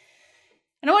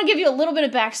 And I want to give you a little bit of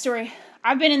backstory.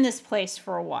 I've been in this place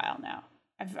for a while now.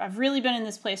 I've really been in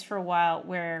this place for a while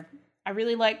where I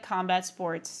really like combat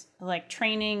sports. I like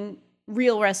training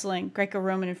real wrestling,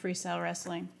 Greco-Roman and freestyle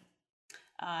wrestling,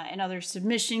 and other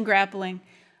submission grappling.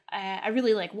 I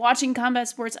really like watching combat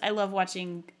sports. I love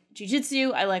watching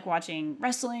jiu-jitsu. I like watching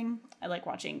wrestling. I like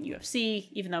watching UFC,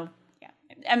 even though,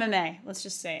 MMA. Let's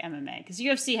just say MMA, because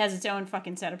UFC has its own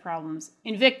fucking set of problems.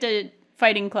 Invicta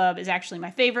Fighting Club is actually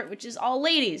my favorite, which is all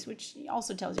ladies, which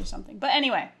also tells you something. But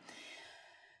anyway.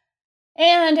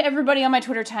 And everybody on my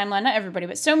Twitter timeline, not everybody,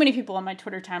 but so many people on my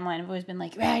Twitter timeline have always been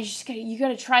like, you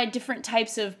gotta try different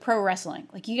types of pro wrestling.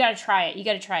 Like, you gotta try it.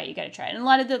 And a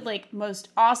lot of the, like, most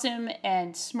awesome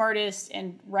and smartest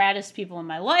and raddest people in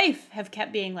my life have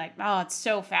kept being like, oh, it's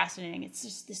so fascinating. It's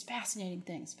just this fascinating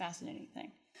thing.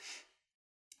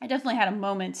 I definitely had a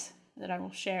moment that I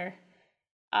will share.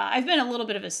 I've been a little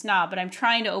bit of a snob, but I'm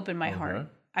trying to open my heart.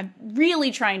 I'm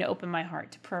really trying to open my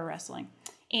heart to pro wrestling.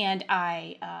 And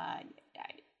I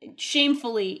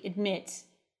shamefully admit,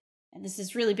 and this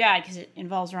is really bad because it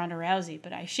involves Ronda Rousey,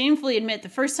 but I shamefully admit the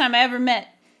first time I ever met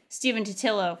Stephen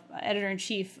Totillo,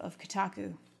 editor-in-chief of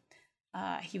Kotaku,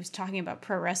 he was talking about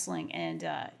pro wrestling, and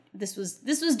this was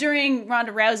during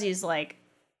Ronda Rousey's, like,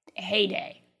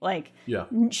 heyday. Like,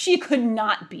 she could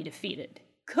not be defeated.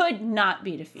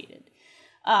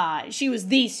 She was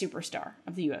the superstar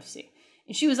of the UFC.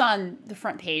 And she was on the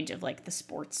front page of, like, the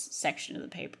sports section of the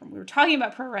paper. And we were talking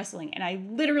about pro wrestling, and I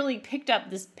literally picked up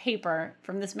this paper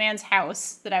from this man's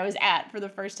house that I was at for the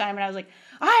first time, and I was like,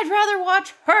 I'd rather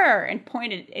watch her, and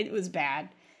pointed. It was bad.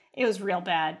 It was real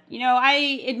bad.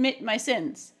 I admit my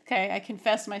sins, okay? I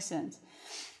confess my sins.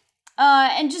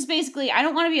 And just basically, I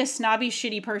don't want to be a snobby,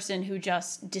 shitty person who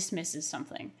just dismisses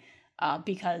something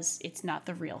because it's not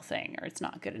the real thing, or it's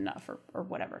not good enough, or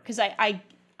whatever. Because I've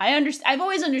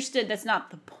always understood that's not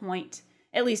the point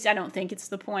At least I don't think it's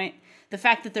the point. The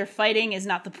fact that they're fighting is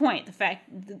not the point.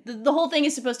 The whole thing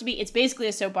is supposed to be, it's basically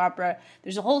a soap opera.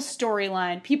 There's a whole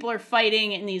storyline. People are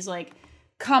fighting in these like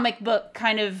comic book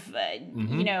kind of,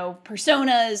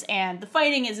 personas, and the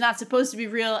fighting is not supposed to be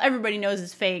real. Everybody knows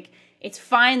it's fake. It's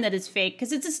fine that it's fake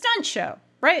because it's a stunt show,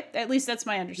 right? At least that's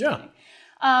my understanding.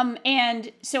 Yeah.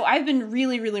 And so I've been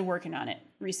really, really working on it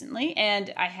recently,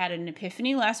 and I had an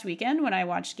epiphany last weekend when I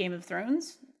watched Game of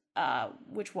Thrones,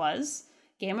 which was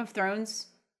Game of Thrones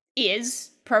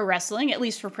is pro wrestling, at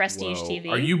least for prestige TV.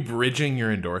 Are you bridging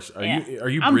your endorsement? Are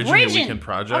you bridging your weekend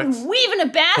projects? I'm weaving a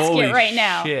basket Holy right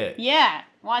now. Shit. Yeah,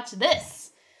 watch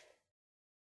this.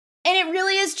 And it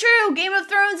really is true. Game of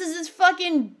Thrones is this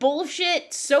fucking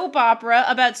bullshit soap opera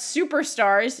about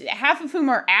superstars, half of whom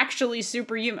are actually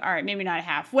superhuman. All right, maybe not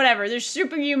half. Whatever. There's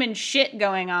superhuman shit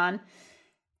going on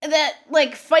that,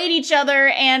 like, fight each other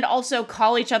and also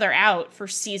call each other out for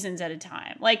seasons at a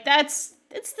time. Like, it's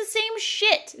the same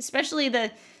shit, especially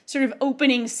the sort of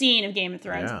opening scene of Game of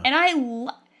Thrones. Yeah. And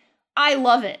I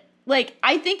love it. Like,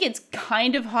 I think it's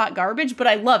kind of hot garbage, but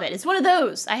I love it. It's one of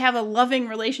those. I have a loving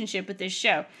relationship with this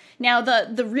show. Now,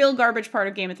 the real garbage part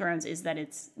of Game of Thrones is that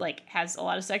it's, like, has a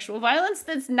lot of sexual violence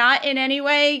that's not in any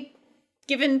way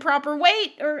given proper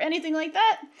weight or anything like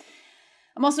that.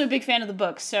 I'm also a big fan of the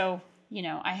books, so,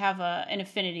 I have an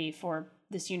affinity for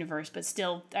this universe, but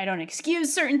still, I don't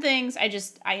excuse certain things.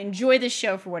 I enjoy this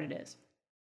show for what it is.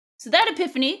 So that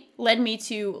epiphany led me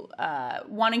to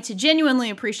wanting to genuinely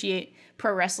appreciate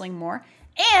pro wrestling more.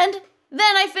 And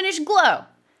then I finished Glow.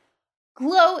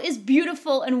 Glow is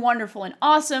beautiful and wonderful and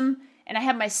awesome. And I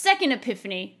have my second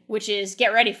epiphany, which is,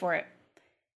 get ready for it.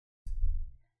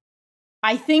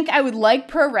 I think I would like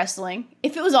pro wrestling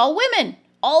if it was all women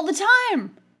all the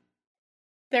time.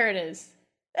 There it is.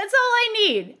 That's all I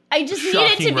need. I just need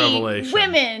it to be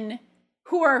women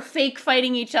who are fake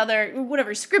fighting each other,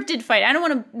 whatever, scripted fight. I don't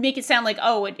want to make it sound like,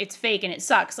 oh, it's fake and it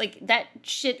sucks. Like, that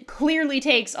shit clearly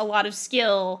takes a lot of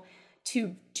skill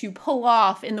to pull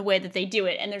off in the way that they do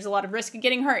it, and there's a lot of risk of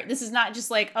getting hurt. This is not just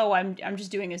like, oh, I'm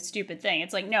just doing a stupid thing.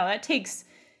 It's like, no, that takes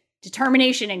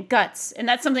determination and guts, and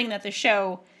that's something that the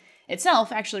show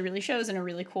itself actually really shows in a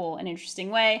really cool and interesting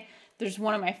way. There's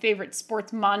one of my favorite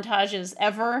sports montages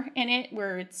ever in it,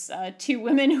 where it's two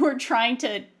women who are trying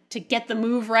to get the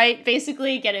move right,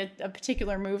 basically, get a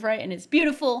particular move right, and it's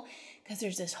beautiful, because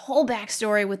there's this whole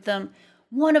backstory with them.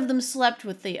 One of them slept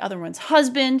with the other one's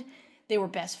husband. They were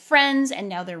best friends, and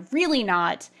now they're really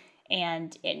not,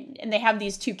 and they have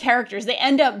these two characters. They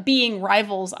end up being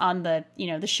rivals on the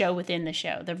show within the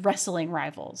show, the wrestling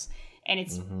rivals. And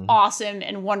it's awesome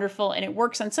and wonderful, and it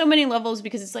works on so many levels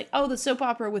because it's like, oh, the soap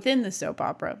opera within the soap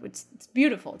opera. It's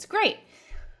beautiful. It's great.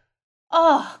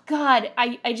 Oh, God.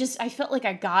 I felt like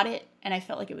I got it, and I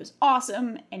felt like it was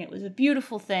awesome, and it was a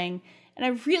beautiful thing, and I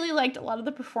really liked a lot of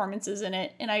the performances in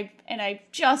it, and I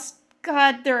just,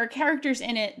 God, there are characters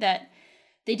in it that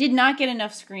they did not get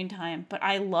enough screen time, but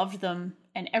I loved them,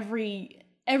 and every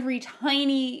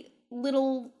tiny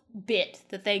little bit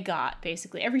that they got,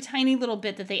 basically every tiny little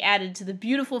bit that they added to the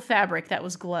beautiful fabric that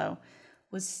was Glow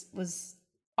was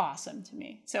awesome to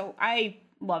me. So I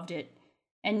loved it,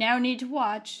 and now need to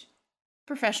watch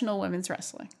professional women's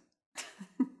wrestling.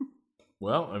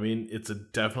 Well, I mean, it's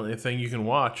definitely a thing you can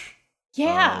watch.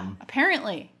 Yeah,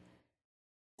 apparently.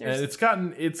 And it's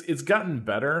gotten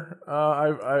better.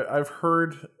 I've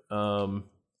heard. There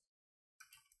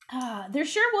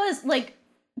sure was, like,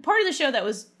 part of the show that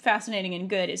was fascinating and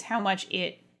good is how much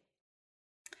it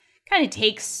kind of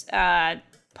takes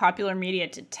popular media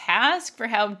to task for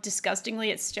how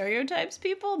disgustingly it stereotypes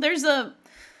people. There's a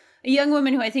young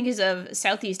woman who I think is of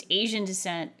Southeast Asian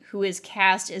descent who is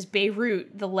cast as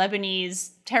Beirut, the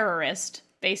Lebanese terrorist,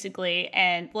 basically.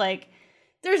 And, like,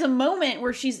 there's a moment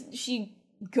where she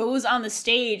goes on the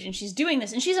stage and she's doing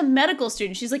this, and she's a medical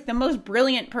student. She's, like, the most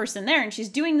brilliant person there, and she's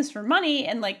doing this for money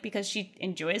and, like, because she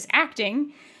enjoys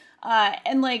acting.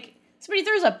 And, like, somebody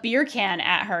throws a beer can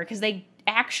at her because they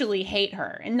actually hate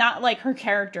her, and not, like, her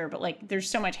character, but, like, there's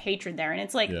so much hatred there. And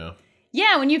it's like,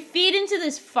 yeah, when you feed into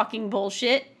this fucking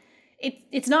bullshit,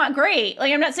 it's not great.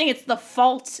 Like, I'm not saying it's the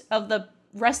fault of the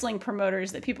wrestling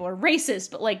promoters that people are racist,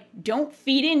 but, like, don't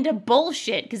feed into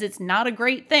bullshit because it's not a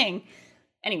great thing.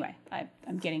 Anyway,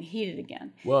 I'm getting heated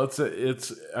again. Well, it's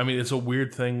a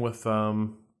weird thing with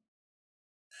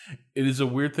it is a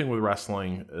weird thing with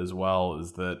wrestling as well,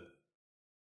 is that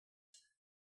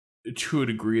to a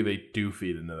degree they do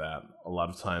feed into that a lot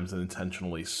of times, and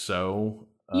intentionally so.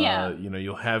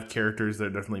 You'll have characters that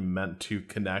are definitely meant to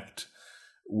connect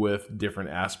with different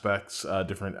aspects,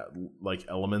 different like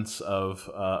elements of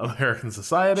American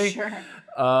society. Sure.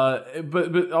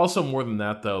 But also more than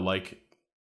that, though, like,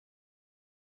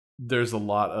 there's a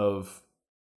lot of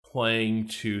playing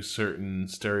to certain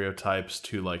stereotypes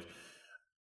to like,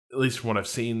 at least from what I've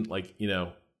seen, like, you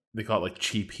know, they call it like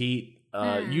cheap heat.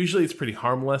 Usually it's pretty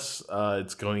harmless.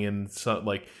 It's going in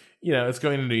like, you know, it's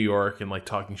going to New York and like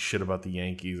talking shit about the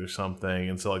Yankees or something.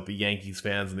 And so like the Yankees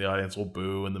fans in the audience will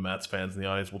boo and the Mets fans in the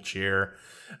audience will cheer.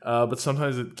 But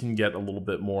sometimes it can get a little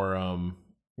bit more,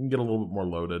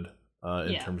 loaded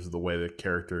in terms of the way the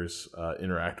characters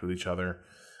interact with each other.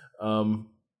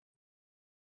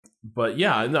 But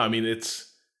yeah, no, I mean,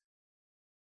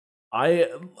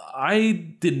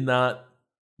 I did not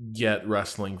get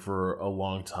wrestling for a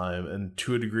long time, and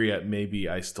to a degree, maybe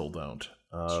I still don't.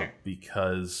 Sure.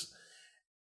 Because,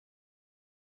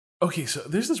 okay, so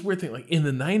there's this weird thing. Like in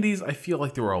the 90s, I feel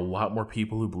like there were a lot more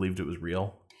people who believed it was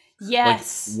real.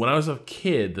 Yes. Like, when I was a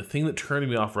kid, the thing that turned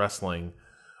me off wrestling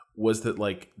was that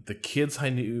like the kids I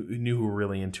knew who were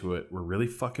really into it were really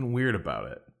fucking weird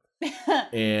about it.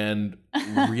 And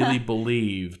really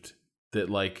believed that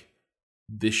like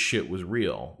this shit was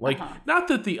real. Like, not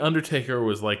that the Undertaker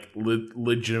was like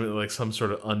legitimately like some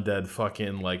sort of undead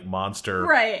fucking like monster,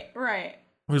 right,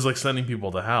 who's like sending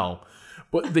people to hell,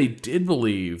 but they did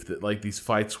believe that like these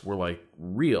fights were like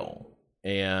real,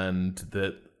 and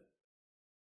that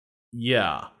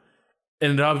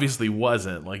and it obviously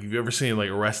wasn't. Like, if you ever seen like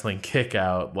a wrestling kick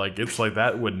out, like it's like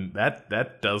that wouldn't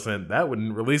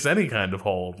release any kind of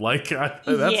hold. Like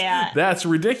that's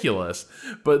ridiculous.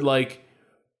 But like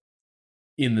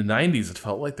in the 90s, it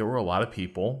felt like there were a lot of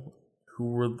people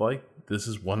who were like, this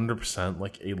is 100%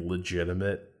 like a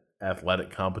legitimate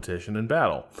athletic competition and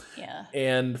battle. Yeah.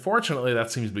 And fortunately,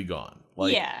 that seems to be gone.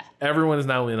 Like, everyone is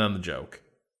now in on the joke.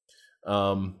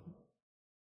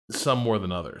 Some more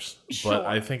than others. Sure. But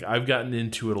I think I've gotten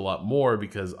into it a lot more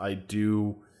because I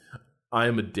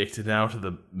am addicted now to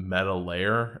the meta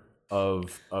layer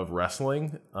of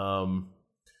wrestling.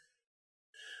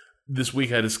 This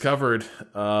week I discovered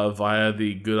via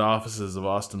the good offices of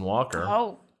Austin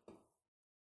Walker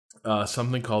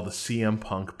something called the CM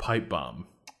Punk pipe bomb.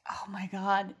 Oh my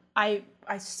god. I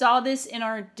saw this in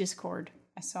our Discord.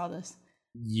 I saw this.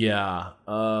 Yeah.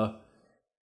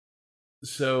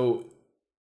 So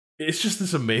it's just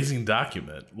this amazing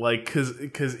document, like,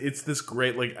 because it's this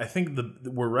great, like, I think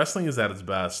where wrestling is at its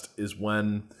best is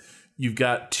when you've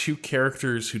got two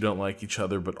characters who don't like each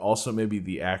other, but also maybe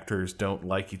the actors don't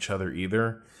like each other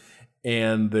either,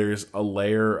 and there's a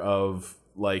layer of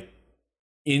like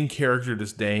in character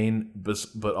disdain,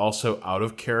 but also out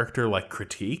of character like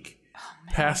critique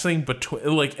passing between,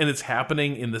 like, and it's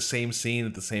happening in the same scene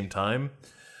at the same time.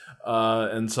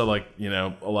 And so, like, you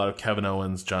know, a lot of Kevin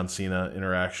Owens, John Cena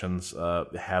interactions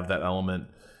have that element.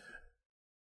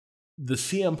 The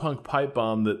CM Punk pipe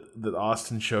bomb that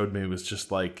Austin showed me was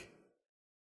just, like,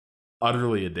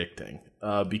 utterly addicting.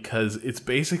 Because it's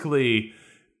basically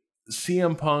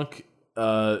CM Punk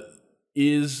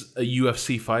is a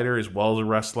UFC fighter as well as a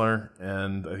wrestler,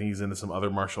 and I think he's into some other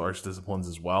martial arts disciplines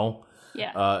as well.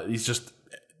 Yeah. He's just,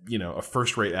 you know, a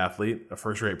first-rate athlete, a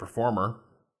first-rate performer.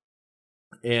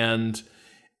 And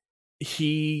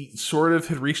he sort of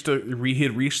had reached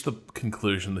the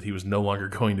conclusion that he was no longer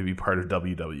going to be part of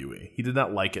WWE. He did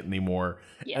not like it anymore,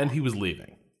 and he was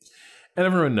leaving. And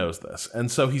everyone knows this.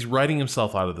 And so he's writing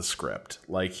himself out of the script.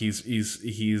 Like, he's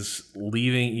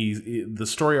leaving. The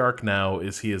story arc now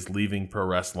is he is leaving pro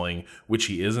wrestling, which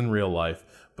he is in real life,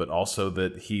 but also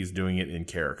that he's doing it in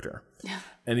character.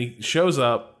 And he shows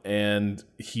up and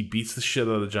he beats the shit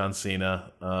out of John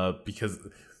Cena because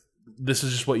this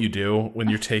is just what you do when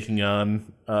you're taking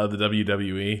on the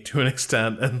WWE to an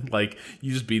extent, and like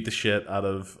you just beat the shit out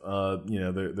of you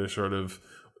know, they're sort of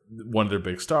one of their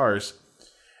big stars,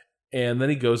 and then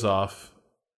he goes off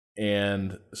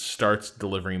and starts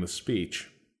delivering the speech,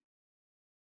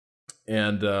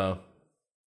 and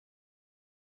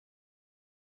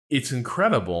it's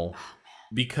incredible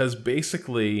because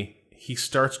basically he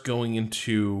starts going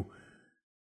into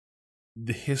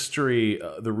the history,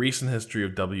 the recent history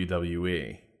of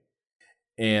WWE,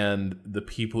 and the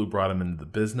people who brought him into the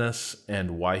business,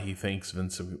 and why he thinks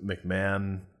Vince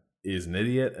McMahon is an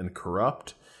idiot and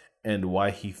corrupt, and why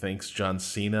he thinks John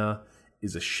Cena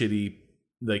is a shitty,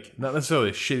 like, not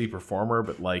necessarily a shitty performer,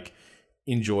 but like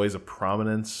enjoys a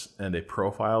prominence and a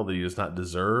profile that he does not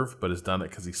deserve, but has done it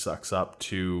because he sucks up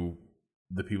to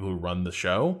the people who run the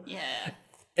show. Yeah.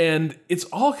 And it's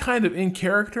all kind of in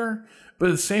character, but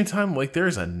at the same time, like,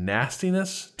 there's a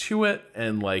nastiness to it,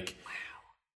 and like,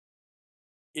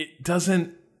 it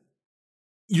doesn't,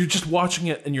 you're just watching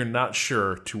it and you're not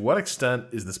sure to what extent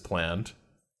is this planned,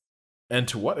 and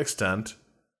to what extent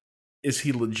is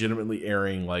he legitimately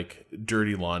airing like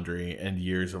dirty laundry and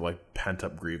years of like pent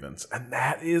up grievance? And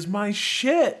that is my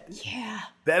shit. Yeah.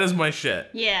 That is my shit.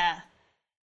 Yeah.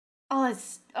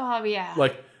 Oh yeah.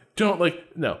 Like, don't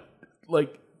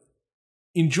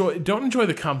enjoy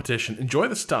the competition. Enjoy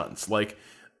the stunts. Like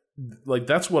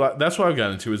that's what I've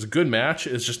gotten into. Is a good match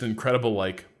is just incredible.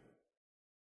 Like,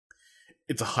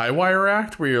 it's a high wire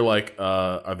act where you're like,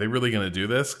 are they really going to do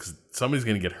this? Because somebody's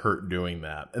going to get hurt doing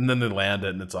that, and then they land it,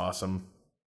 and it's awesome.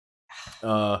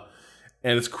 And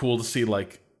it's cool to see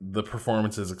like the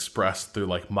performances expressed through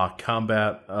like mock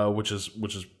combat, which is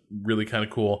really kind of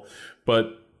cool.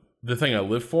 But the thing I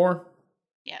live for,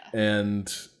 and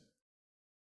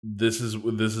this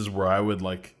is where I would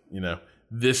like,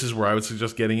 this is where I would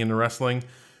suggest getting into wrestling.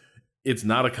 It's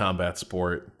not a combat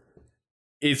sport.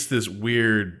 It's this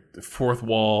weird fourth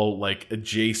wall, like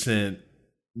adjacent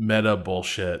meta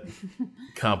bullshit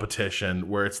competition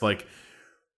where it's like,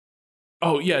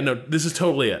 oh yeah, no, this is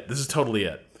totally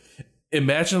it.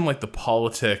 Imagine like the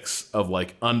politics of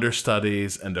like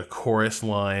understudies and a chorus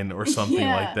line or something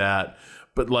like that,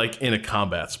 but like in a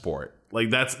combat sport.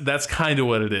 Like that's kind of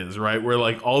what it is, right? Where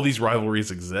like all these rivalries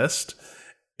exist,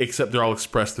 except they're all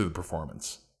expressed through the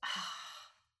performance.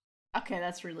 Okay,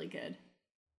 that's really good.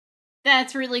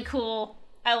 That's really cool.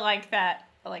 I like that.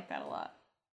 I like that a lot.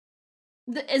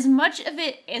 As much of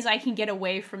it as I can get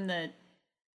away from the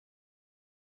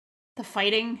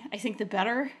fighting, I think the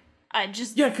better.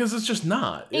 Because it's just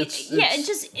not.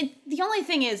 The only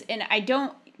thing is, and I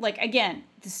don't like. Again,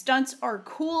 the stunts are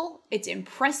cool. It's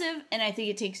impressive, and I think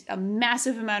it takes a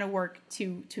massive amount of work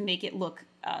to make it look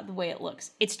the way it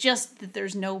looks. It's just that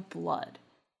there's no blood,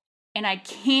 and I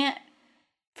can't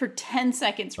for 10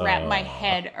 seconds wrap my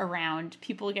head around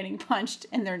people getting punched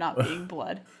and there not being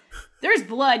blood. There's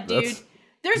blood, dude.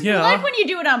 There's blood when you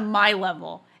do it on my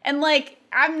level. And like,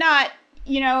 I'm not,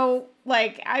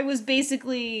 like I was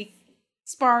basically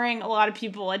sparring a lot of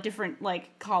people at different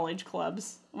like college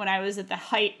clubs when I was at the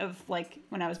height of like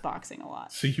when I was boxing a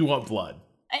lot. So you want blood?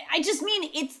 I just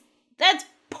mean that's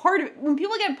part of it. When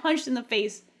people get punched in the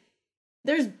face,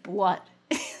 there's blood.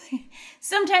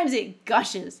 Sometimes it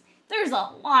gushes. There's a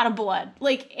lot of blood.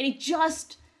 Like, it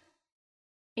just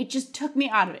took me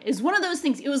out of it. It's one of those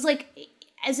things. It was like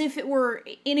as if it were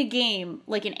in a game,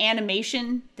 like an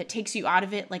animation that takes you out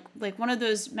of it. Like one of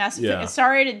those Mass Effect.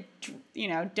 Sorry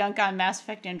to, dunk on Mass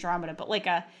Effect Andromeda, but like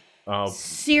a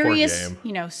serious,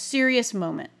 serious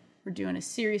moment. We're doing a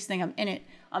serious thing. I'm in it.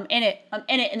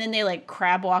 And then they like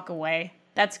crab walk away.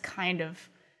 That's kind of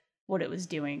what it was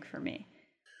doing for me.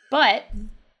 But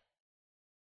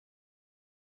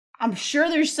I'm sure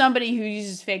there's somebody who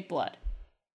uses fake blood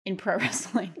in pro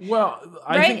wrestling. Well,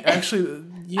 I think actually,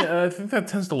 I think that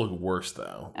tends to look worse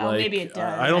though. Oh, maybe it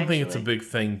does. I don't think it's a big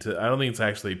thing I don't think it's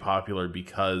actually popular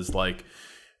because like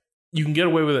you can get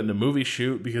away with it in a movie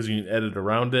shoot because you can edit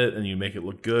around it and you make it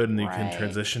look good and you can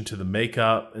transition to the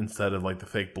makeup instead of like the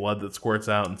fake blood that squirts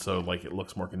out, and so like it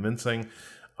looks more convincing.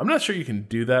 I'm not sure you can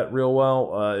do that real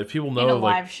well. If people know in a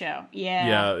live show,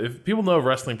 if people know of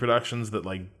wrestling productions that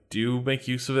like do make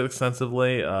use of it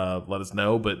extensively, let us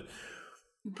know. But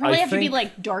you probably have to be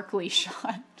like darkly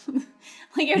shot.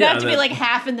 Like it would have to be like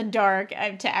half in the dark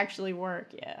to actually work.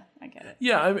 Yeah, I get it.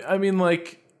 Yeah, I mean,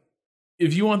 like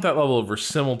if you want that level of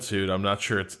verisimilitude, I'm not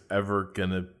sure it's ever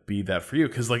gonna be that for you.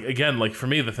 Because like again, like for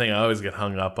me, the thing I always get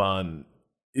hung up on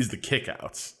is the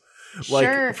kickouts.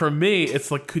 Like for me,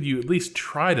 it's like, could you at least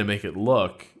try to make it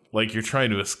look like you're trying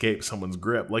to escape someone's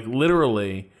grip? Like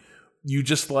literally, you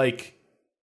just like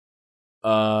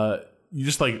boop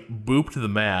to the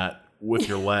mat with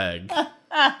your leg,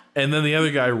 and then the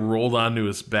other guy rolled onto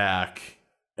his back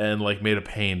and like made a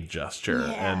pain gesture.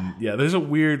 And there's a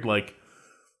weird like.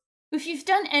 If you've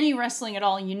done any wrestling at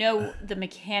all, you know the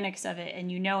mechanics of it, and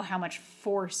you know how much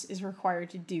force is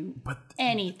required to do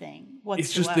anything whatsoever.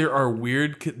 It's just there are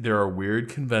weird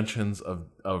conventions of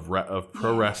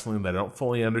pro wrestling that I don't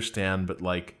fully understand, but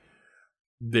like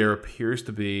there appears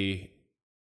to be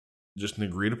just an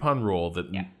agreed upon rule that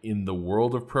in the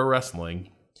world of pro wrestling,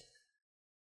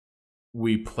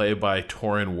 we play by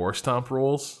Tauren War Stomp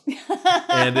rules.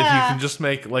 And if you can just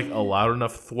make like a loud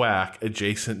enough thwack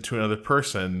adjacent to another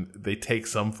person, they take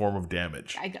some form of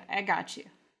damage. I got you.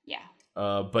 Yeah.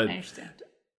 But I understand.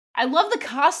 I love the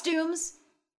costumes.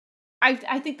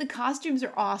 I think the costumes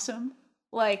are awesome.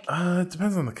 Like it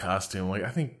depends on the costume. Like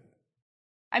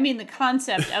I mean the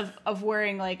concept of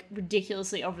wearing like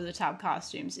ridiculously over the top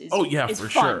costumes is for fun.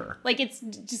 sure. Like it's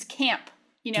just camp.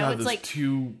 It's like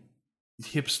two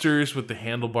hipsters with the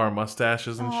handlebar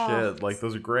mustaches and shit. Like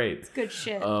those are great. It's good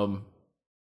shit. I'm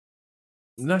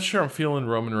not sure I'm feeling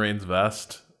Roman Reigns'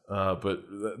 vest. But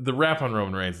the rap on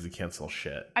Roman Reigns is he can't sell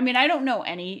shit. I mean, I don't know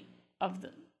any of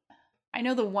the... I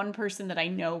know the one person that I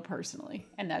know personally,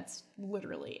 and that's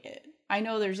literally it. I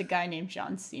know there's a guy named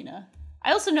John Cena.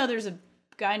 I also know there's a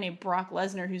guy named Brock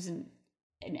Lesnar who's an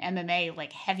MMA,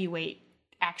 like, heavyweight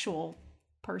actual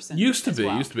person. Used to be.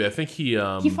 I think he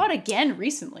fought again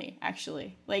recently,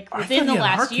 actually. Like, within the last year. He had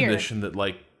a heart condition that,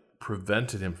 like,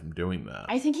 prevented him from doing that.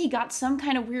 I think he got some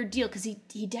kind of weird deal because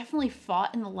he definitely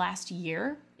fought in the last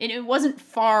year, and it wasn't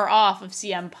far off of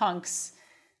CM Punk's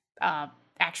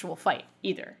actual fight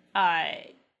either.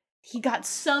 He got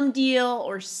some deal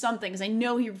or something because I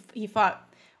know he fought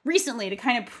recently to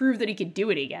kind of prove that he could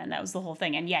do it again. That was the whole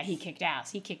thing, and yeah, he kicked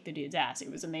ass. He kicked the dude's ass.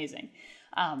 It was amazing.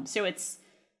 So it's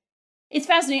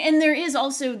fascinating, and there is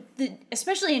also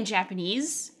especially in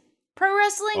Japanese pro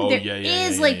wrestling, there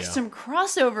is some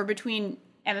crossover between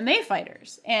MMA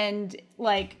fighters and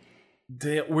like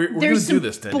we're gonna do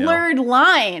this, Danielle. Blurred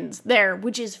lines there,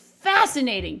 which is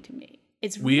fascinating to me.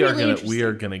 It's we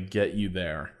are gonna get you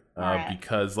there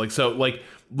because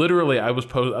literally I was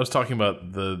talking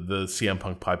about the CM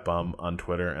Punk pipe bomb on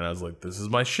Twitter, and I was like, this is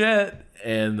my shit,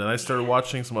 and then I started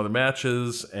watching some other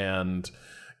matches and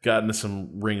got into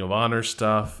some Ring of Honor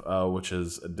stuff, which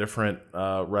is a different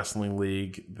wrestling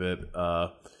league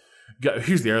that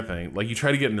here's the other thing. Like, you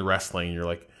try to get into wrestling and you're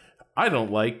like, I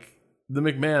don't like the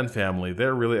McMahon family.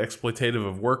 They're really exploitative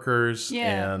of workers,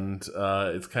 and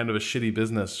it's kind of a shitty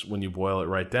business when you boil it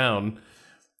right down.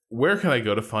 Where can I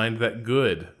go to find that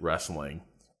good wrestling?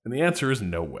 And the answer is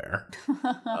nowhere.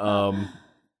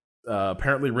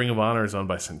 Apparently Ring of Honor is owned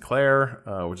by Sinclair,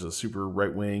 which is a super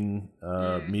right-wing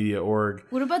media org.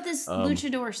 What about this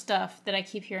luchador stuff that I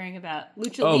keep hearing about?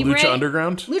 Lucha Libre? Lucha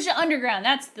Underground? Lucha Underground,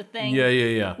 that's the thing.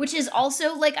 Yeah. Which is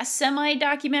also like a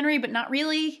semi-documentary, but not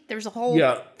really. There's a whole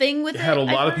thing with it. Had a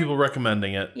lot of people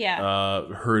recommending it. Yeah.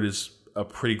 Heard is a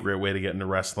pretty great way to get into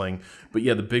wrestling. But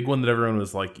yeah, the big one that everyone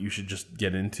was like, you should just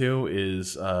get into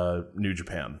is New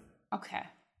Japan. Okay.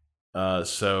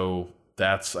 So...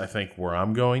 that's, I think, where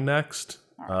I'm going next.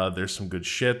 There's some good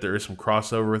shit. There is some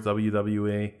crossover with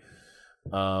WWE.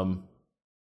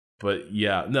 But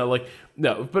yeah,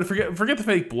 but forget the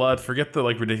fake blood. Forget the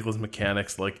like ridiculous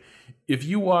mechanics. Like, if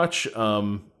you watch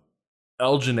El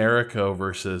Generico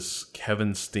versus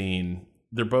Kevin Steen,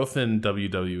 they're both in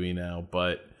WWE now,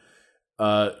 but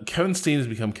Kevin Steen has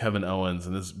become Kevin Owens,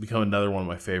 and has become another one of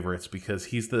my favorites because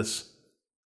he's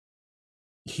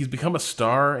become a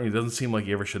star, and he doesn't seem like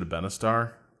he ever should have been a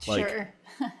star. Like, sure.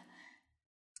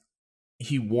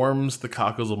 He warms the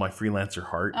cockles of my freelancer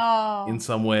heart in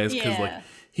some ways, because like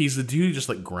he's the dude who just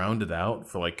like grounded out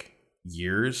for like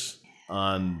years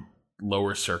on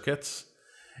lower circuits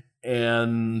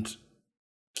and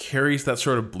carries that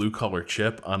sort of blue collar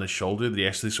chip on his shoulder that he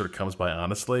actually sort of comes by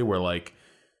honestly, where like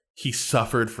he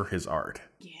suffered for his art.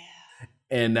 Yeah.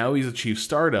 And now he's achieved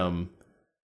stardom.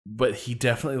 But he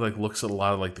definitely like looks at a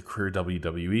lot of like the career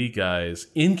WWE guys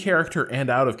in character and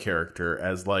out of character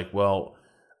as like, well,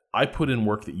 I put in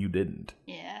work that you didn't.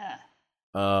 Yeah.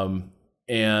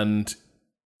 And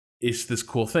it's this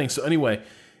cool thing. So anyway,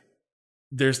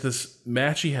 there's this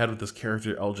match he had with this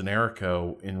character El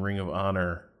Generico in Ring of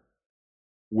Honor,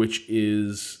 which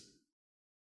is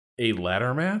a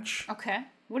ladder match. Okay.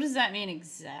 What does that mean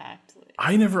exactly?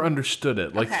 I never understood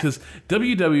it. Like, because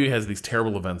WWE has these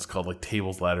terrible events called like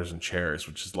tables, ladders, and chairs,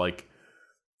 which is like,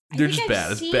 they're just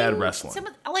bad. It's bad wrestling.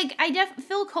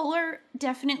 Phil Kohler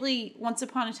definitely once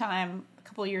upon a time, a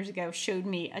couple of years ago, showed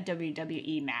me a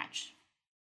WWE match.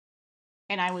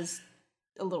 And I was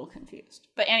a little confused.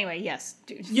 But anyway, yes,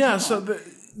 dude. Yeah, so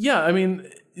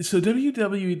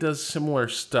WWE does similar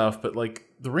stuff, but like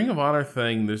the Ring of Honor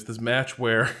thing, there's this match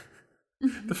where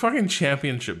the fucking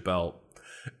championship belt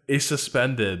is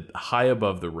suspended high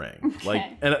above the ring. Okay. Like,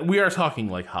 and we are talking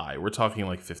like high. We're talking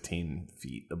like 15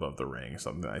 feet above the ring or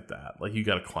something like that. Like, you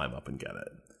got to climb up and get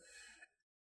it.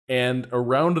 And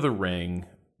around the ring,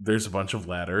 there's a bunch of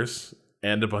ladders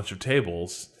and a bunch of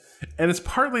tables. And it's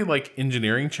partly like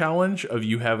engineering challenge of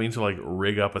you having to like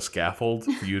rig up a scaffold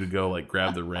for you to go like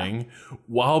grab the ring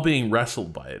while being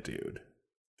wrestled by a dude.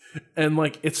 And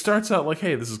like, it starts out like,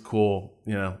 hey, this is cool,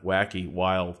 you know, wacky,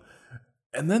 wild.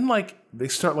 And then like, they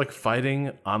start like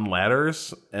fighting on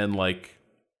ladders and like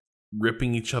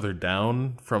ripping each other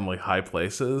down from like high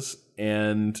places.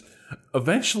 And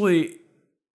eventually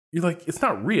you're like, it's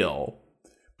not real,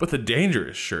 but the danger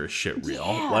is sure as shit real.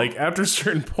 Yeah. Like, after a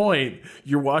certain point,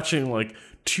 you're watching like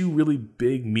two really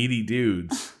big meaty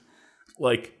dudes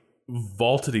like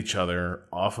vault at each other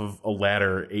off of a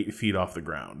ladder 8 feet off the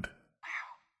ground.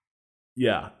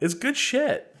 Yeah, it's good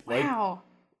shit. Wow. Like,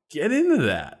 get into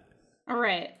that. All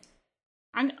right.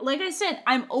 like I said,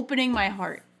 I'm opening my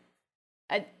heart.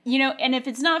 And if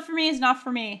it's not for me, it's not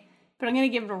for me. But I'm gonna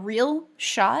give it a real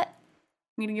shot.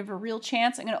 I'm gonna give it a real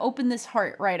chance. I'm gonna open this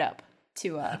heart right up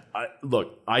to.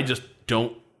 I just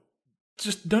don't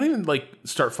even like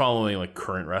start following like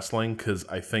current wrestling, because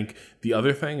I think the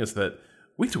other thing is that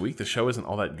week to week the show isn't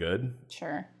all that good.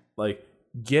 Sure. Like,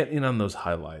 get in on those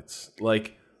highlights.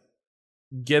 Like,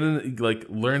 get in, like,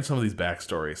 learn some of these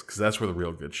backstories, because that's where the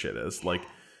real good shit is. Like,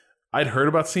 I'd heard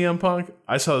about CM Punk.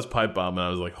 I saw this pipe bomb and I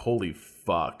was like, holy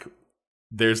fuck.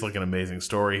 There's like an amazing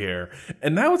story here.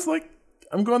 And now it's like,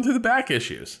 I'm going through the back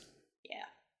issues. Yeah,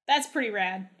 that's pretty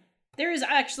rad. There is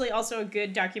actually also a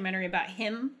good documentary about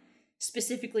him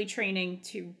specifically training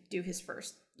to do his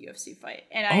first UFC fight.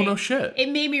 And no shit. It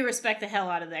made me respect the hell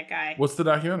out of that guy. What's the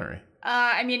documentary?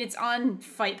 I mean, it's on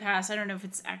Fight Pass. I don't know if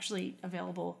it's actually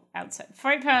available outside.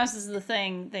 Fight Pass is the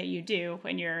thing that you do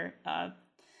when you're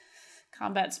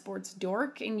combat sports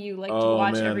dork and you like to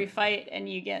watch every fight and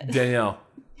you get... Danielle,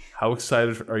 how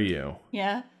excited are you?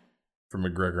 Yeah? For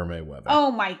McGregor Mayweather.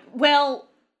 Oh my... Well,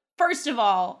 first of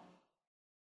all,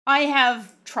 I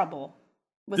have trouble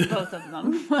with both of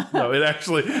them. No, I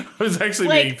was actually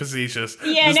like, being facetious.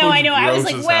 Yeah, no, I know. I was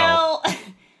like, well,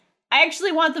 I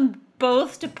actually want them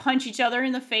both to punch each other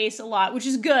in the face a lot, which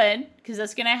is good, because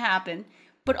that's going to happen,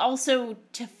 but also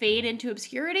to fade into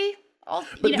obscurity.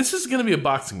 This is going to be a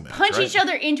boxing match, punch each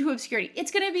other into obscurity.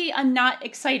 It's going to be a not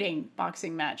exciting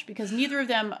boxing match, because neither of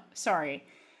them,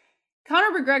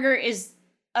 Conor McGregor is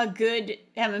a good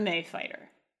MMA fighter.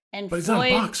 But he's not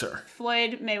a boxer.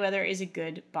 Floyd Mayweather is a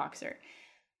good boxer.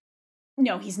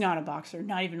 No, he's not a boxer.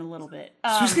 Not even a little bit.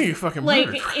 So he's gonna get fucking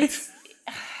murdered, right? It's...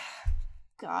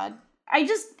 God. I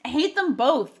just hate them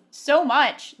both so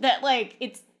much that, like,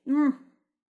 it's...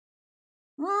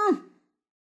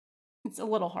 It's a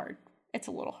little hard.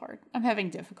 I'm having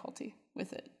difficulty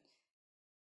with it.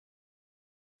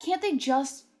 Can't they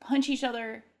just punch each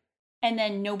other and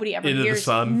then nobody ever hears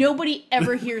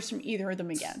from either of them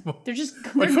again? They're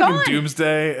like gone.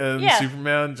 Doomsday and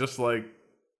Superman, just like,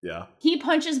 yeah. He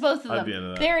punches both of them. I'd be into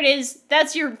that. There it is.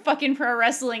 That's your fucking pro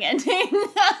wrestling ending.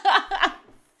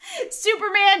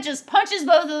 Superman just punches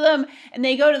both of them and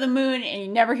they go to the moon and you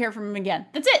never hear from him again.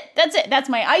 That's it. That's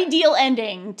my ideal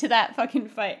ending to that fucking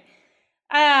fight.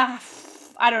 I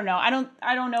don't know. I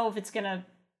don't know if it's gonna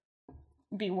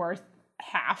be worth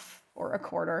half or a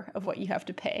quarter of what you have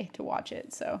to pay to watch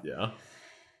it. So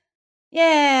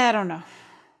yeah, I don't know.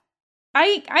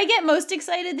 I get most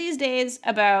excited these days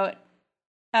about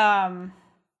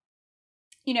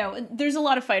there's a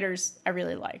lot of fighters I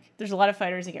really like. There's a lot of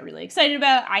fighters I get really excited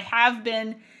about. I have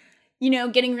been,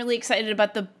 getting really excited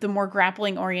about the more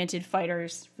grappling oriented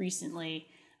fighters recently.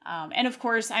 And of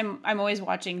course, I'm always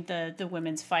watching the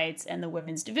women's fights and the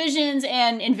women's divisions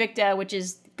and Invicta, which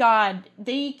is, God,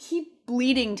 they keep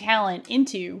bleeding talent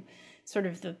into sort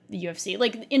of the UFC.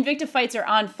 Like, Invicta fights are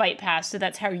on Fight Pass, so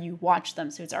that's how you watch them.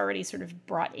 So it's already sort of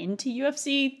brought into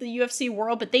the UFC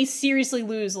world, but they seriously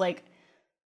lose, like,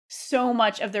 so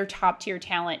much of their top tier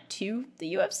talent to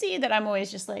the UFC that I'm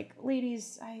always just like,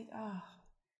 ladies, I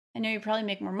know you probably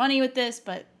make more money with this,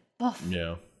 but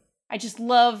yeah, I just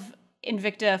love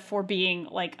Invicta for being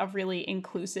like a really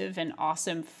inclusive and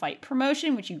awesome fight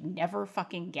promotion, which you never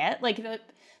fucking get. Like,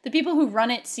 the people who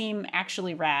run it seem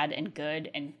actually rad and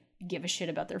good and give a shit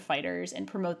about their fighters and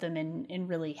promote them in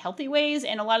really healthy ways.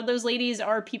 And a lot of those ladies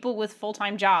are people with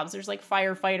full-time jobs. There's like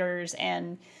firefighters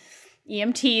and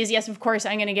EMTs. Yes, of course,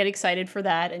 I'm going to get excited for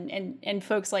that and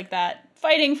folks like that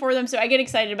fighting for them. So I get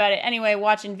excited about it. Anyway,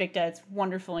 watch Invicta. It's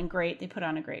wonderful and great. They put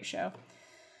on a great show.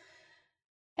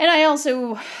 And I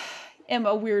also am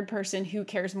a weird person who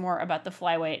cares more about the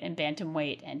flyweight and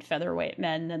bantamweight and featherweight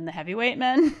men than the heavyweight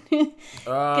men.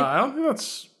 I don't think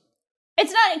that's...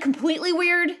 It's not completely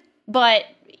weird, but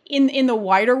in the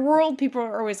wider world, people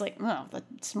are always like, oh, the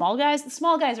small guys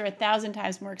are 1,000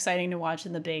 times more exciting to watch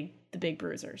than the big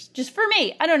bruisers. Just for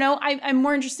me, I don't know. I'm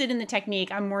more interested in the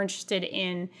technique. I'm more interested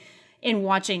in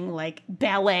watching like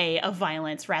ballet of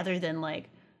violence rather than like,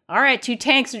 all right, two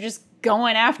tanks are just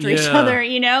going after each other,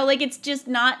 like it's just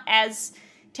not as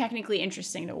technically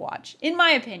interesting to watch, in my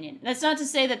opinion. That's not to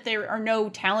say that there are no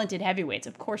talented heavyweights.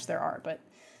 Of course there are, but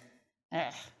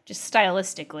just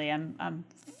stylistically, I'm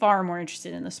far more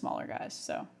interested in the smaller guys.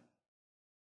 So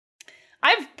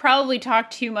I've probably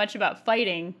talked too much about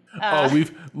fighting. I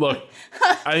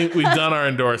think we've done our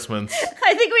endorsements.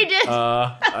 I think we did.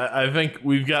 I think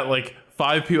we've got like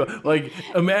 5 people. Like,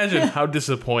 imagine how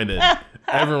disappointed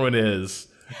everyone is.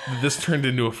 This turned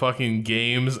into a fucking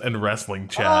games and wrestling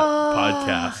chat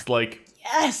podcast. Like,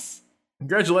 yes.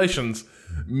 Congratulations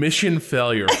Mission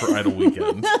failure for Idle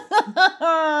Weekend.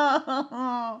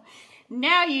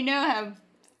 Now you know how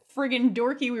friggin'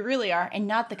 dorky we really are, and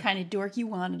not the kind of dork you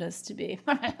wanted us to be.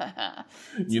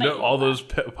 You know all those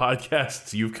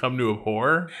podcasts you've come to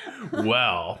abhor?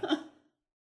 Well...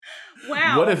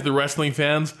 Wow. What if the wrestling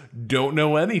fans don't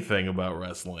know anything about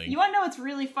wrestling? You want to know what's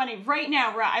really funny? Right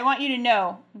now, Rob, I want you to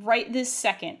know, right this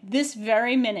second, this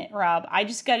very minute, Rob, I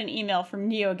just got an email from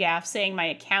NeoGaf saying my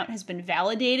account has been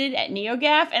validated at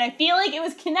NeoGaf, and I feel like it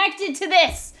was connected to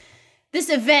this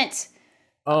event.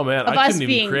 Oh man, I couldn't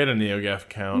even create a NeoGaf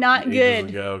account not ages good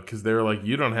ago because they were like,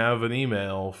 you don't have an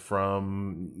email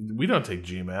from... We don't take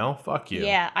Gmail. Fuck you.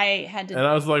 Yeah, I had to... And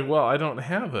I was like, well, I don't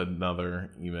have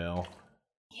another email.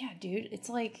 Yeah, dude, it's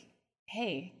like,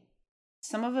 hey,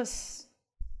 some of us,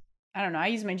 I don't know, I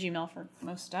use my Gmail for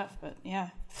most stuff, but yeah.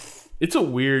 It's a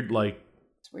weird,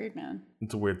 It's weird, man.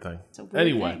 It's a weird thing. It's a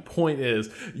weird thing. Point is,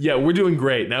 yeah, we're doing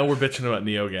great. Now we're bitching about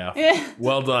NeoGaf. Yeah.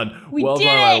 Well done. Well done,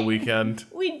 Idle Weekend.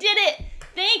 We did it.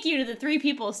 Thank you to the 3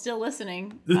 people still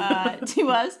listening to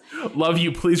us. Love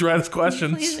you. Please write us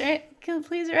questions. Please write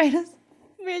us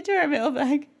to our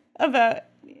mailbag about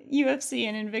UFC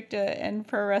and Invicta and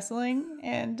pro wrestling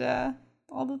and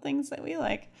all the things that we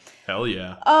like. Hell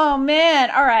yeah. Oh, man.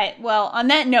 All right. Well, on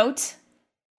that note,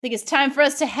 I think it's time for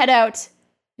us to head out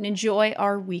and enjoy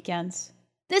our weekends.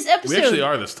 This episode... We actually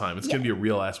are this time. It's going to be a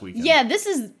real ass weekend. Yeah, this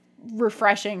is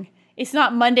refreshing. It's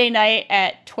not Monday night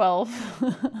at 12.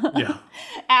 Yeah.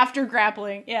 After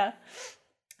grappling. Yeah.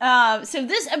 So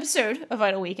this episode of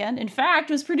Idle Weekend, in fact,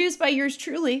 was produced by yours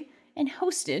truly and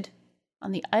hosted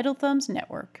on the Idle Thumbs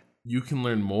Network. You can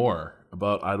learn more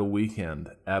about Idle Weekend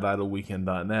at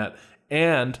idleweekend.net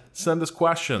and send us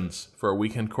questions for our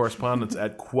weekend correspondence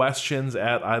at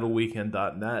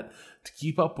questions@idleweekend.net. To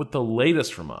keep up with the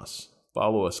latest from us,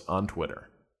 follow us on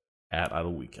Twitter at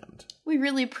Idle Weekend. We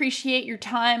really appreciate your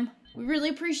time. We really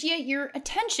appreciate your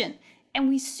attention. And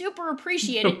we super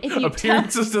appreciate it if you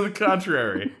Appearances to the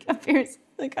contrary. Appearances to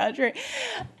the contrary.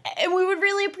 And we would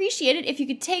really appreciate it if you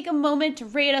could take a moment to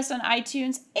rate us on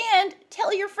iTunes and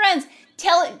tell your friends.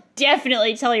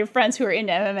 Definitely tell your friends who are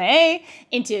into MMA,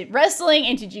 into wrestling,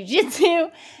 into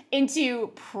jiu-jitsu, into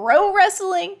pro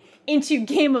wrestling, into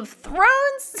Game of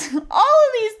Thrones, all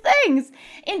of these things,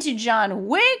 into John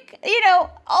Wick,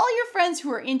 all your friends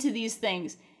who are into these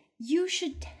things. You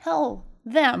should tell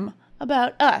them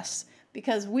about us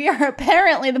because we are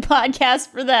apparently the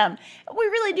podcast for them. We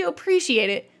really do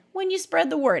appreciate it when you spread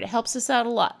the word. It helps us out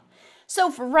a lot. So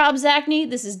for Rob Zachney,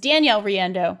 this is Danielle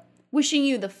Riendo, wishing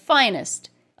you the finest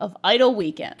of Idle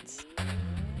Weekends.